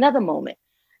and there'll be another moment.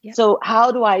 Yep. So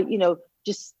how do I,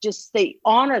 just stay,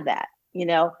 honor that,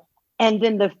 and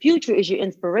then the future is your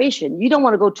inspiration. You don't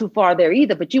want to go too far there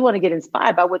either, but you want to get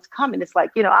inspired by what's coming. It's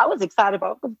like, I was excited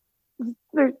about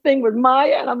thing with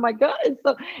Maya. And I'm like, God.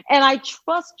 And I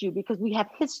trust you because we have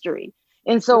history.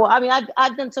 And so, I mean,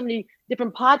 I've done so many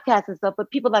different podcasts and stuff,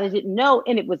 but people that I didn't know,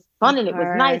 and it was fun and it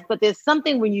was nice. But there's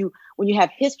something when you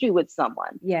have history with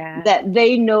someone, that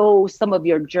they know some of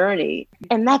your journey,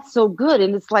 and that's so good.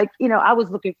 And it's like, I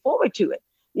was looking forward to it,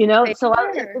 so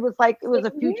it was like, it was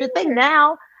a future thing.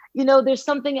 Now, there's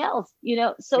something else,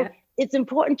 so it's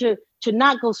important to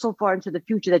not go so far into the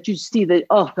future that you see that,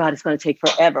 oh God, it's going to take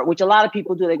forever, which a lot of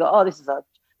people do. They go, oh, this is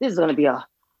going to be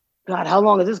God, how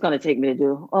long is this going to take me to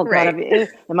do? Oh God,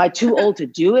 am I too old to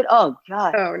do it? Oh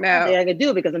God, oh no, I don't think I can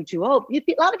do it because I'm too old. A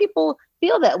lot of people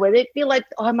feel that way. They feel like,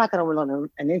 oh, I'm not going to learn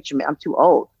an instrument. I'm too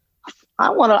old.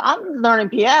 I'm learning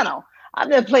piano. I've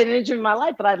never played an instrument in my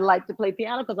life, but I'd like to play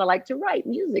piano because I like to write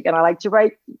music and I like to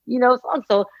write, songs.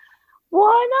 So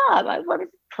why not? I want to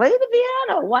play the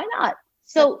piano. Why not?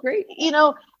 So, great.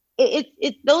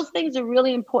 It those things are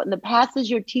really important. The past is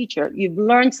your teacher. You've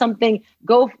learned something.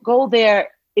 Go there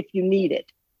if you need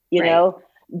it.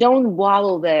 Don't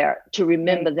wallow there to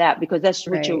remember that, because that's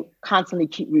what you constantly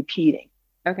keep repeating.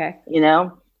 Okay.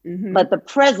 But the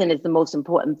present is the most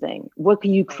important thing. What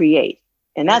can you create?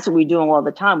 And that's what we're doing all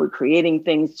the time. We're creating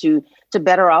things to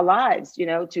better our lives,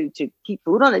 to keep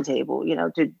food on the table,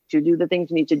 to do the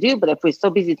things we need to do. But if we're so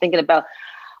busy thinking about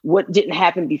what didn't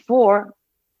happen before,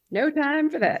 no time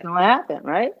for that. It's going to happen,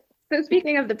 right? So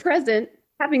speaking of the present,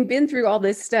 having been through all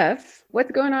this stuff,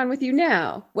 what's going on with you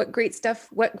now? What great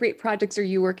projects are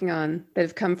you working on that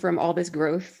have come from all this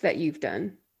growth that you've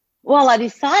done? Well, I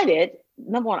decided,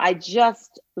 number one, I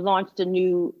just launched a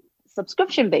new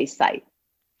subscription-based site.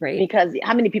 Right. Because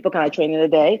how many people can I train in a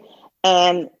day?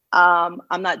 And I'm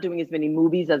not doing as many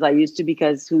movies as I used to,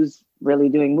 because who's really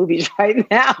doing movies right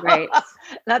now? Right.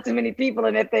 Not too many people.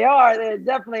 And if they are, they're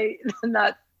definitely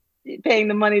not paying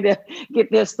the money to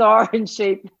get their star in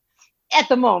shape at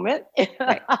the moment.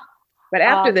 Right. But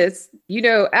after this,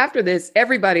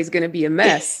 everybody's going to be a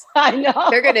mess. I know.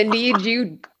 They're going to need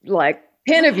you like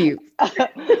 10 of you.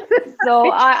 So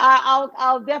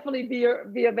I'll definitely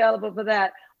be available for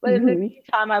that. But in the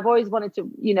meantime, I've always wanted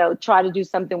to, try to do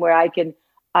something where I could,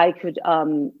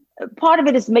 part of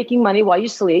it is making money while you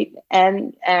sleep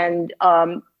and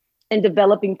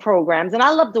developing programs. And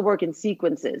I love to work in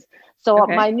sequences. So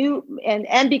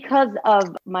and because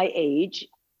of my age,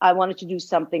 I wanted to do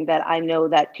something that I know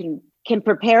that can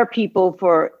prepare people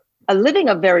for living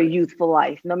a very youthful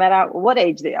life, no matter what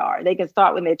age they are. They can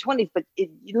start when they're 20s, but you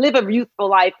live a youthful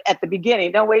life at the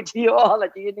beginning. Don't wait till you're all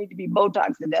like you need to be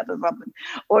Botox to death or something.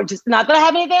 Or just, not that I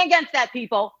have anything against that,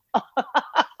 people.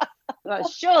 I'll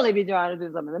surely be trying to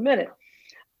do something in a minute.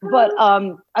 But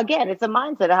again, it's a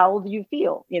mindset of how old you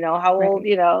feel. How old,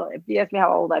 if you ask me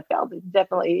how old I felt, it's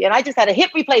definitely, and I just had a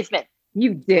hip replacement.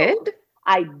 You did?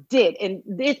 I did. And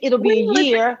it'll be a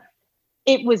year.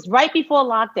 It was right before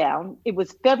lockdown. It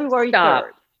was February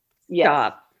 3rd. Yes.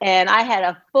 Stop. And I had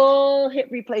a full hip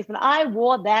replacement. I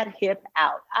wore that hip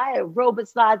out. I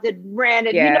aerobicized it, ran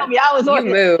it. Yeah. You know me. I was on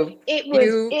it. It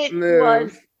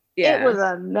was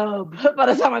a no by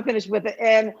the time I finished with it.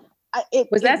 And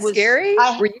was that scary?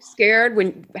 Were you scared when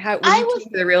you came to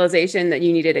the realization that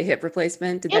you needed a hip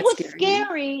replacement? It was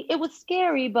scary. It was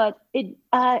scary, but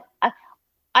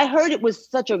I heard it was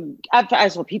I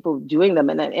saw people doing them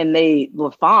and they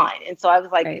were fine. And so I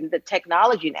was like, the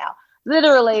technology now,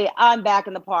 literally I'm back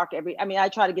in the park I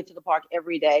try to get to the park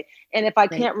every day. And if I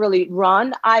can't really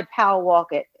run, I power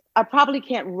walk it. I probably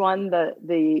can't run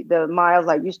the miles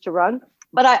I used to run,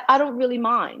 but I don't really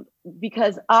mind,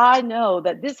 because I know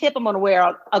that this hip I'm going to wear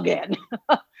out again.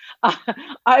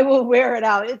 I will wear it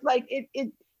out. It's like,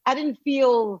 I didn't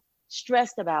feel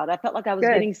stressed about it. I felt like I was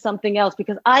getting something else,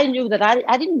 because I knew that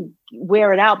I didn't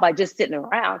wear it out by just sitting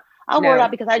around. I wore it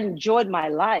out because I enjoyed my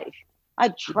life.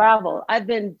 I've traveled. I've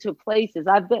been to places.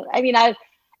 I've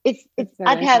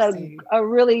had a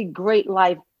really great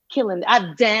life killing.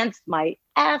 I've danced my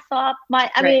ass off.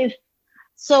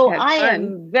 So I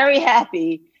am very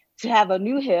happy to have a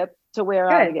new hip to wear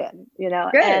out again,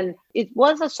 and it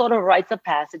was a sort of rites of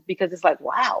passage, because it's like,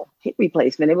 wow, hip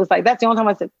replacement. It was like, that's the only time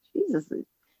I said, Jesus,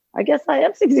 I guess I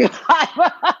am 65.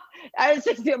 I was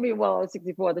 60. I was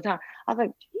 64 at the time. I was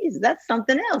like, geez, that's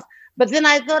something else. But then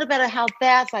I thought about how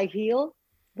fast I healed.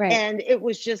 Right. And it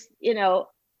was just, was,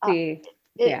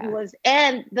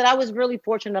 and that I was really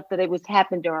fortunate enough that it was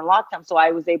happened during lockdown. So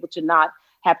I was able to not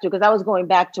have to, because I was going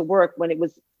back to work when it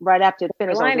was right after it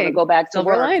finished. I was going to go back to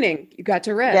work. Lining. You got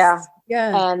to rest.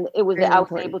 Yeah. And it was, I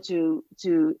was able to,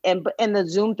 and the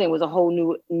Zoom thing was a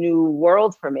whole new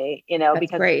world for me,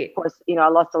 because of course, I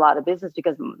lost a lot of business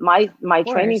because my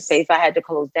training space, I had to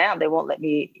close down. They won't let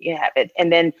me have it.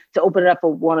 And then to open it up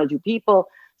for one or two people.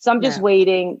 So I'm just Yeah.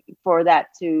 waiting for that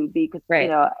to be, because, Right.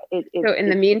 So in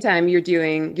the meantime, you're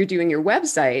doing your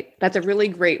website. That's a really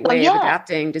great so way of yeah,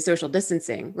 adapting to social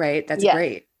distancing, right? That's yes.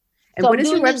 great. And So what I'm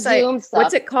is your doing this website? Zoom What's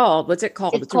stuff. it called? What's it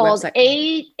called? It's What's your called website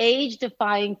called? Age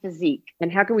Defying Physique.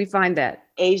 And how can we find that?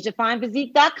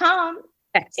 AgeDefyingPhysique.com.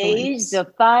 Age Excellent.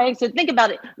 defying. So think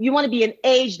about it. You want to be an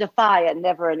age defier,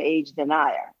 never an age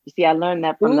denier. You see, I learned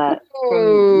that from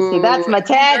you see, that's Ooh, my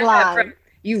tagline.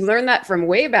 you learned that from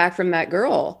way back from that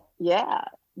girl. Yeah.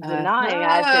 Denying.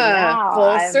 I said Uh-huh. now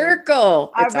Full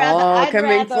circle. It's all I'd coming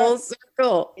rather full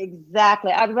circle.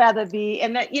 exactly. I'd rather be,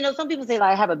 and that, some people say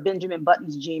like, I have a Benjamin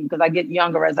Buttons gene because I get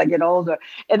younger as I get older,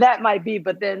 and that might be.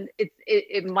 But then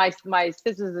my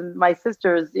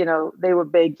sisters, they were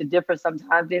big to differ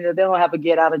sometimes. They don't have a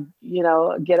get out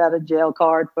of jail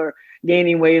card for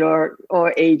gaining weight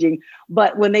or aging.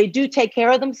 But when they do take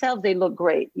care of themselves, they look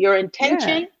great. Your Yeah.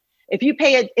 intention, if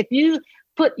you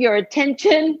put your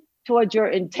attention towards your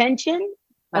intention,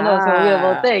 I know it's a weird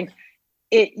little Ah, thing.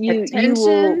 You will.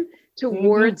 attention Mm-hmm.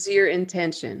 towards your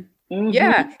intention. Mm-hmm.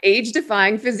 Yeah, age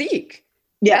defying physique.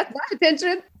 Yeah. That's my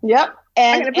attention. Yep. I'm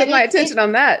And gonna put and my attention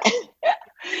on that.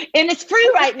 and it's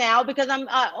free right now because I'm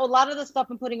a lot of the stuff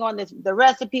I'm putting on this, the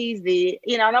recipes,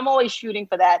 and I'm always shooting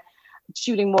for that,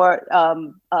 shooting more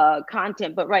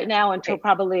content. But right now, until Right.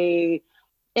 probably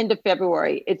end of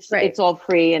February, Right. it's all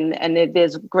free, and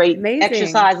there's great Amazing.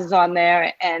 exercises on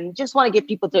there, and just want to get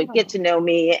people to get Oh, to know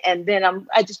me. And then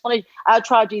I'll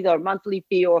charge either a monthly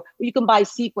fee, or you can buy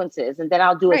sequences, and then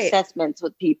I'll do right. assessments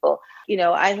with people.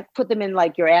 I put them in,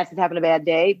 like, your ass is having a bad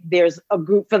day, there's a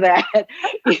group for that.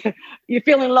 You're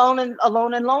feeling alone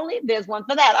and lonely, there's one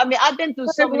for that. I mean, I've been through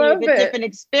I so many love it. different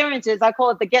experiences. I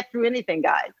call it the get through anything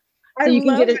guide. I So you can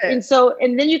get love it. it.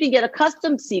 And then you can get a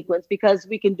custom sequence, because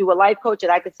we can do a life coach,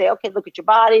 and I could say, okay, look at your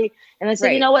body. And I said,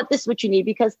 you Right. know what, this is what you need.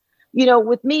 Because,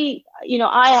 with me,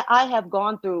 I have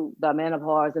gone through the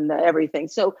menopause and the everything.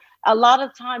 So a lot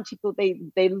of times people,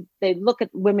 they look at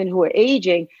women who are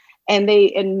aging, and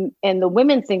the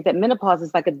women think that menopause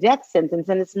is like a death sentence,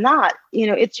 and it's not.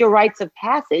 It's your rites of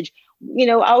passage. I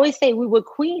always say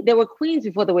there were queens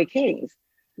before there were kings.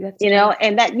 That's true.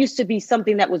 And that used to be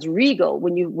something that was regal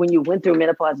when you went through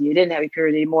menopause and you didn't have a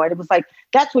period anymore. And it was like,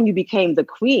 that's when you became the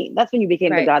queen. That's when you became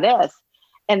the Right. goddess.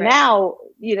 And Right. Now,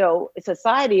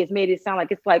 society has made it sound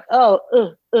like it's like, oh,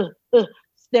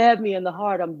 stab me in the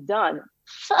heart, I'm done.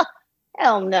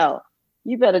 Hell no.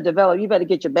 You better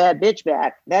get your bad bitch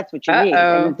back. That's what you need.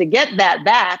 And then Uh-oh. to get that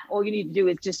back, all you need to do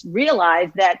is just realize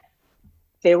that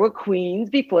there were queens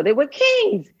before there were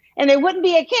kings. And there wouldn't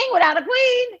be a king without a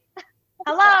queen.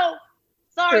 Hello.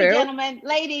 Sorry, True. gentlemen,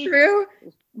 ladies. True.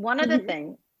 One other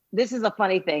thing. This is a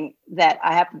funny thing that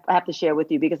I have to share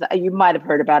with you, because you might have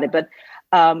heard about it, but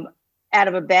out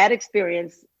of a bad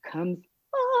experience comes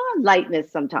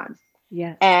lightness sometimes.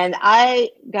 Yes. And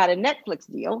I got a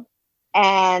Netflix deal,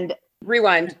 and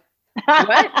Rewind.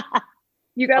 What?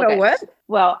 You got a okay. what?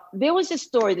 Well, there was a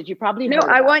story that you probably No, heard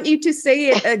I about. want you to say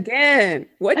it again.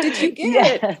 What did you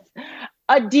get? Yes,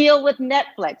 a deal with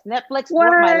Netflix. Netflix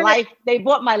bought my What? life. They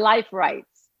bought my life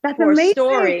rights That's for a amazing.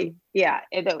 story. Yeah,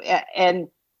 and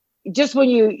just when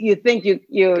you think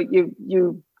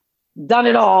you done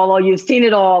it all, or you've seen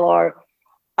it all, or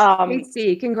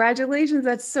Kacy, congratulations.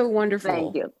 That's so thank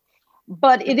wonderful. you.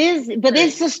 But Great.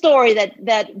 it's a story that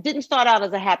didn't start out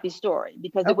as a happy story,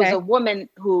 because it was a Okay. woman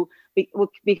who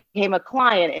became a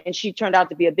client, and she turned out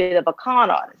to be a bit of a con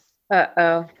artist,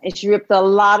 Uh-oh. and she ripped a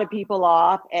lot of people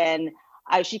off. And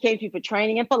she came to me for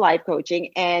training and for life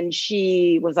coaching, and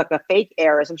she was like a fake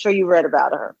heiress. I'm sure you read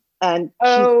about her, and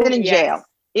she's Oh, been in yes. jail.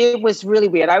 It was really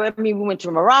weird. I mean, we went to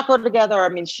Morocco together. I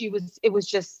mean, it was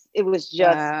just.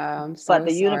 Wow, I'm But so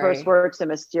the universe sorry. works in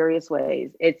mysterious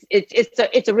ways.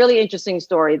 It's a really interesting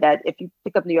story that if you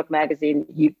pick up New York Magazine,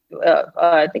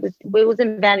 I think it was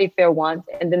in Vanity Fair once,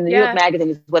 and then the New York Yeah,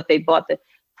 Magazine is what they bought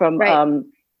from right.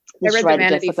 this writer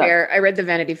Jessica. I read the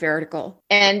Vanity Fair article.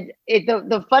 And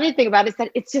the funny thing about it is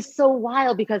that it's just so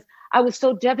wild, because I was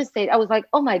so devastated. I was like,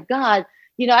 oh my God,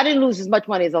 I didn't lose as much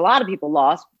money as a lot of people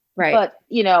lost. Right. But,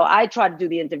 I tried to do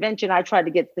the intervention. I tried to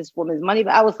get this woman's money,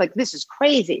 but I was like, this is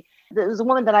crazy. There was a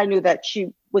woman that I knew that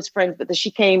she was friends with, that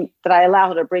she came, that I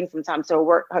allowed her to bring sometimes to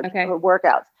Okay. her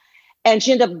workouts. And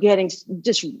she ended up getting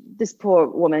just this poor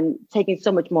woman taking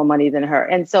so much more money than her.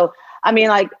 And so, I mean,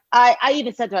 like, I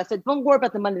even said to her, I said, don't worry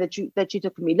about the money that you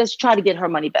took from me. Let's try to get her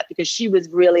money back, because she was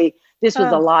really, this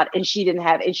was a Oh, lot, and she didn't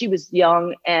have, and she was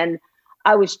young, and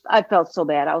I felt so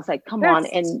bad. I was like, come on.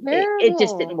 that's And it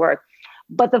just didn't terrible. work.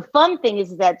 But the fun thing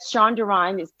is that Shonda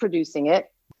Rhimes is producing it.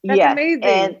 That's Yes.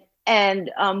 amazing. And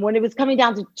when it was coming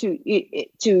down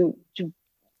to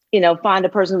find a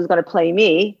person who's going to play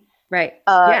me. Right.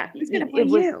 Who's gonna play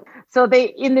you? So they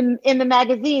in the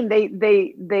magazine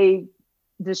they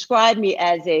described me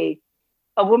as a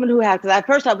woman who had, because at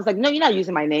first I was like, no, you're not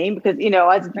using my name, because you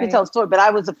can tell a story, but I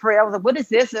was afraid. I was like, what is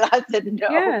this? And I said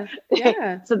no.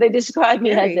 Yeah. So they described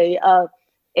me as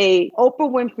a Oprah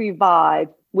Winfrey vibe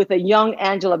with a young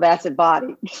Angela Bassett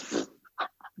body.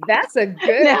 That's a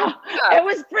good. Now, it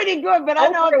was pretty good, but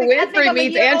Oprah Winfrey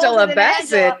meets Angela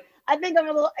Bassett. I think I'm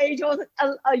a little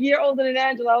a year older than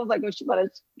Angela. I was like, oh, she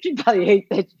probably hates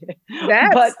that shit.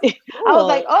 But cool. I was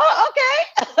like, oh,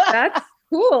 okay. That's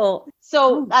cool.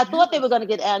 So I thought they were going to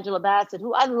get Angela Bassett,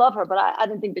 who I love her, but I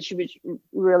didn't think that she was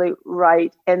really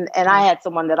right. And I had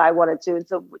someone that I wanted to. And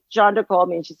so Chandra called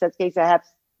me and she says, Kacy, I have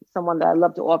someone that I'd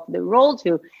love to offer the role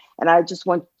to. And I just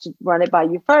want to run it by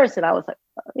you first. And I was like,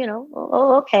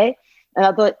 okay.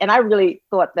 And I really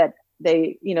thought that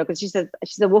they, because she said,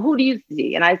 well, who do you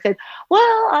see? And I said, well,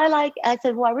 I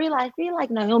feel like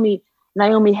Naomi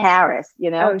Harris,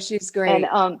 Oh, she's great.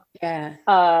 And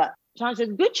John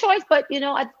said, good choice, but we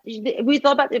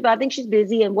thought about it, but I think she's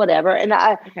busy and whatever. And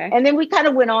and then we kind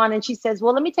of went on, and she says,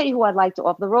 well, let me tell you who I'd like to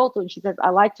offer the role to. And she says,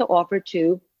 I'd like to offer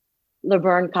to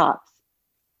Laverne Cox.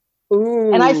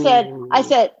 Ooh. And I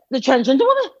said, the transgender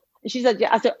woman? And she said, yeah.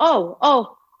 I said,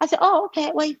 oh. I said, oh,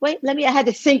 okay, wait, I had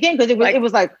to sink in, because it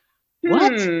was like,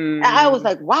 what? I was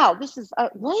like, wow, this is,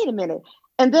 wait a minute.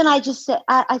 And then I just said,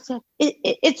 I said,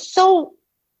 it's so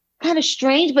kind of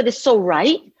strange, but it's so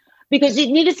right, because it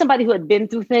needed somebody who had been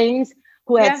through things,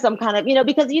 who had some kind of,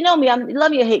 because me,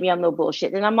 love me or hate me, I'm no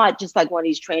bullshit. And I'm not just like one of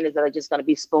these trainers that are just going to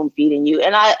be spoon feeding you.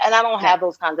 And I don't have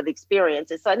those kinds of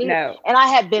experiences. So I need, and I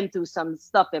have been through some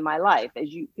stuff in my life,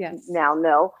 as you now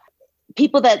know.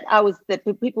 People that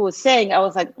people were saying, I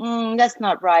was like, that's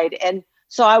not right. And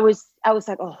so I was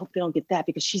like, oh, I hope they don't get that,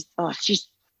 because she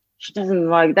doesn't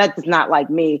like, that does not like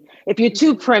me. If you're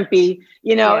too primpy,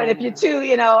 and if you're too,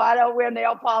 I don't wear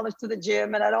nail polish to the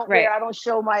gym, and I don't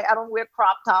wear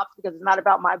crop tops, because it's not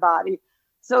about my body.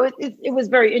 So it was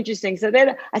very interesting. So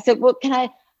then I said, well,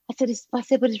 but it's right.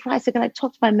 I said, can I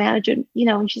talk to my manager?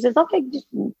 And she says, okay, just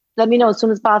let me know as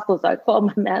soon as possible. So I called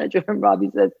my manager, and Robbie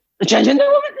says, the transgender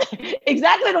woman?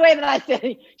 Exactly the way that I said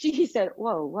it. He said,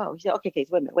 whoa. She said, okay, Kacy,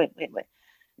 wait a minute.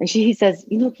 And he says,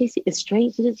 Kacy, it's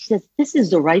strange. She says, this is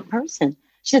the right person.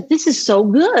 She said, this is so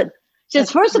good. She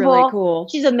says, first of all, cool.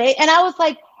 She's amazing. And I was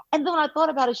like, and then when I thought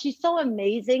about it, she's so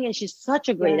amazing, and she's such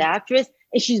a great actress,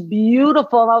 and she's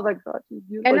beautiful. And I was like, God, she's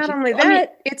beautiful. And not only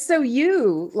that, it's so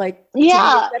you, like, to be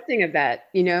accepting of that,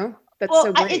 That's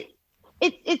so great.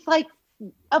 It's like,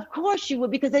 of course you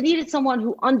would, because I needed someone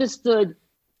who understood.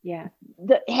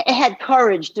 Had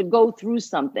courage to go through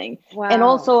something, and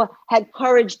also had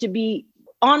courage to be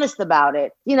honest about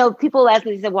it. People ask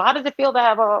me, they said, well, how does it feel to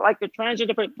have a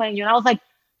transgender playing you? And I was like,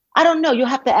 I don't know. You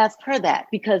have to ask her that,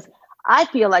 because I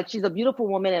feel like she's a beautiful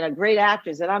woman and a great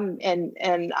actress, and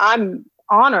I'm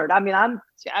honored. I mean, I'm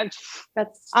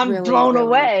really, blown really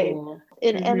away. Cool.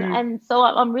 And so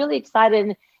I'm really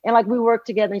excited. And like, we worked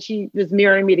together, and she was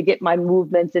mirroring me to get my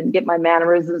movements and get my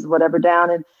mannerisms, whatever,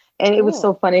 down. And it was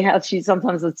so funny how she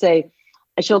sometimes would say,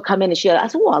 and she'll come in and I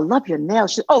said, oh, I love your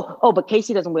nails. She, but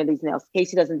Kacy doesn't wear these nails.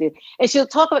 Kacy doesn't do. And she'll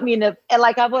talk about me and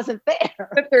like I wasn't there.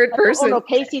 The third person. No,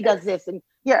 Kacy does this. And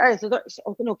so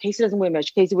no, Kacy doesn't wear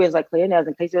mesh. Kacy wears like clear nails,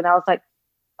 and Kacy, and I was like,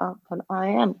 oh, I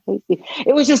am Kacy.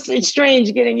 It was just, it's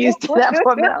strange getting used to that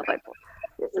for a minute. I was like,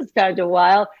 this is kind of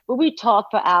wild. But we talked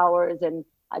for hours, and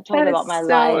I told her about my life.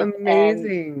 So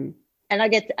amazing. And I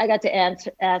got to ask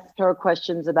her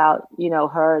questions about,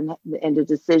 her and the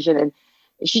decision. And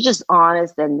she's just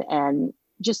honest and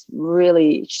just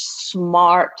really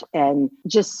smart, and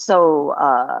just so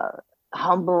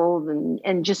humbled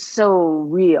and just so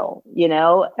real,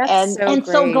 That's and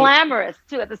so glamorous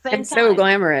too at the same time. And so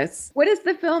glamorous. What is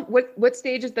the film? What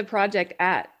stage is the project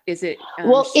at? Is it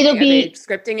it'll be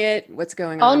scripting it? What's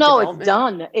going on? Oh no, it's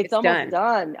done. It's almost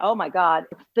done. Oh my God.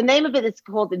 The name of it is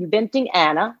called Inventing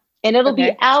Anna. And it'll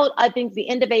be out, I think, the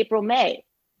end of April, May.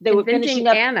 They were finishing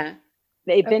up Anna.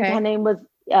 Her name was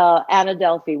Anna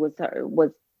Delphi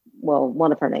was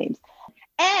one of her names.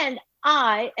 And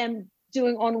I am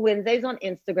doing on Wednesdays on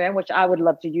Instagram, which I would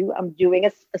love to do. I'm doing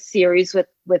a series with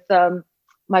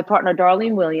my partner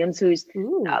Darlene Williams, who's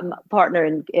partner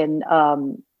in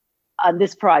on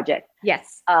this project.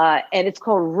 Yes. And it's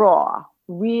called Raw,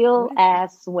 Real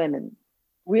Ass Women.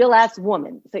 Real ass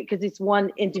woman, because it's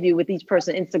one interview with each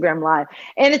person, Instagram Live,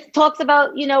 and it talks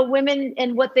about women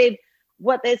and what they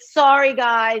sorry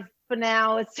guys, for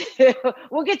now it's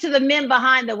we'll get to the men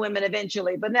behind the women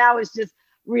eventually, but now it's just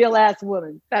real ass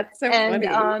women. That's so funny.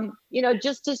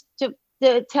 Just to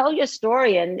to tell your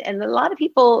story. And a lot of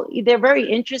people, they're very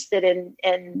interested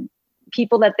in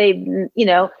people that they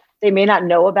may not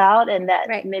know about, and that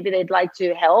Right. maybe they'd like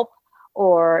to help,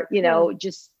 or,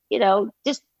 just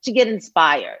to get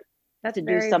inspired That's to do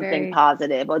very, something very,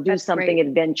 positive or do that's something great.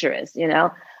 adventurous,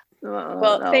 Well,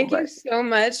 no, thank you but so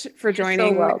much for you're so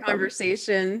joining the welcome.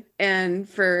 conversation and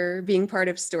for being part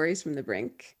of Stories from the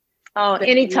Brink. Oh, It's been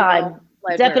a real anytime.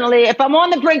 pleasure. Definitely. If I'm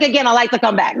on the brink again, I like to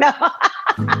come back. No.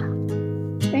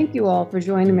 Thank you all for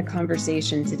joining the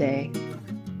conversation today.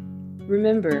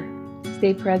 Remember,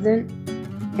 stay present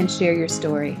and share your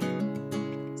story.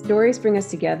 Stories bring us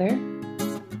together,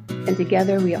 and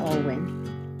together we all win.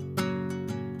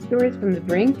 Stories from the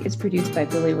Brink is produced by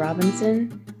Billy Robinson,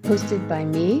 hosted by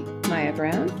me, Maya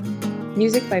Browne,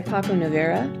 music by Paco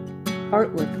Novera,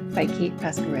 artwork by Kate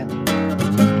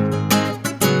Pasquarelli.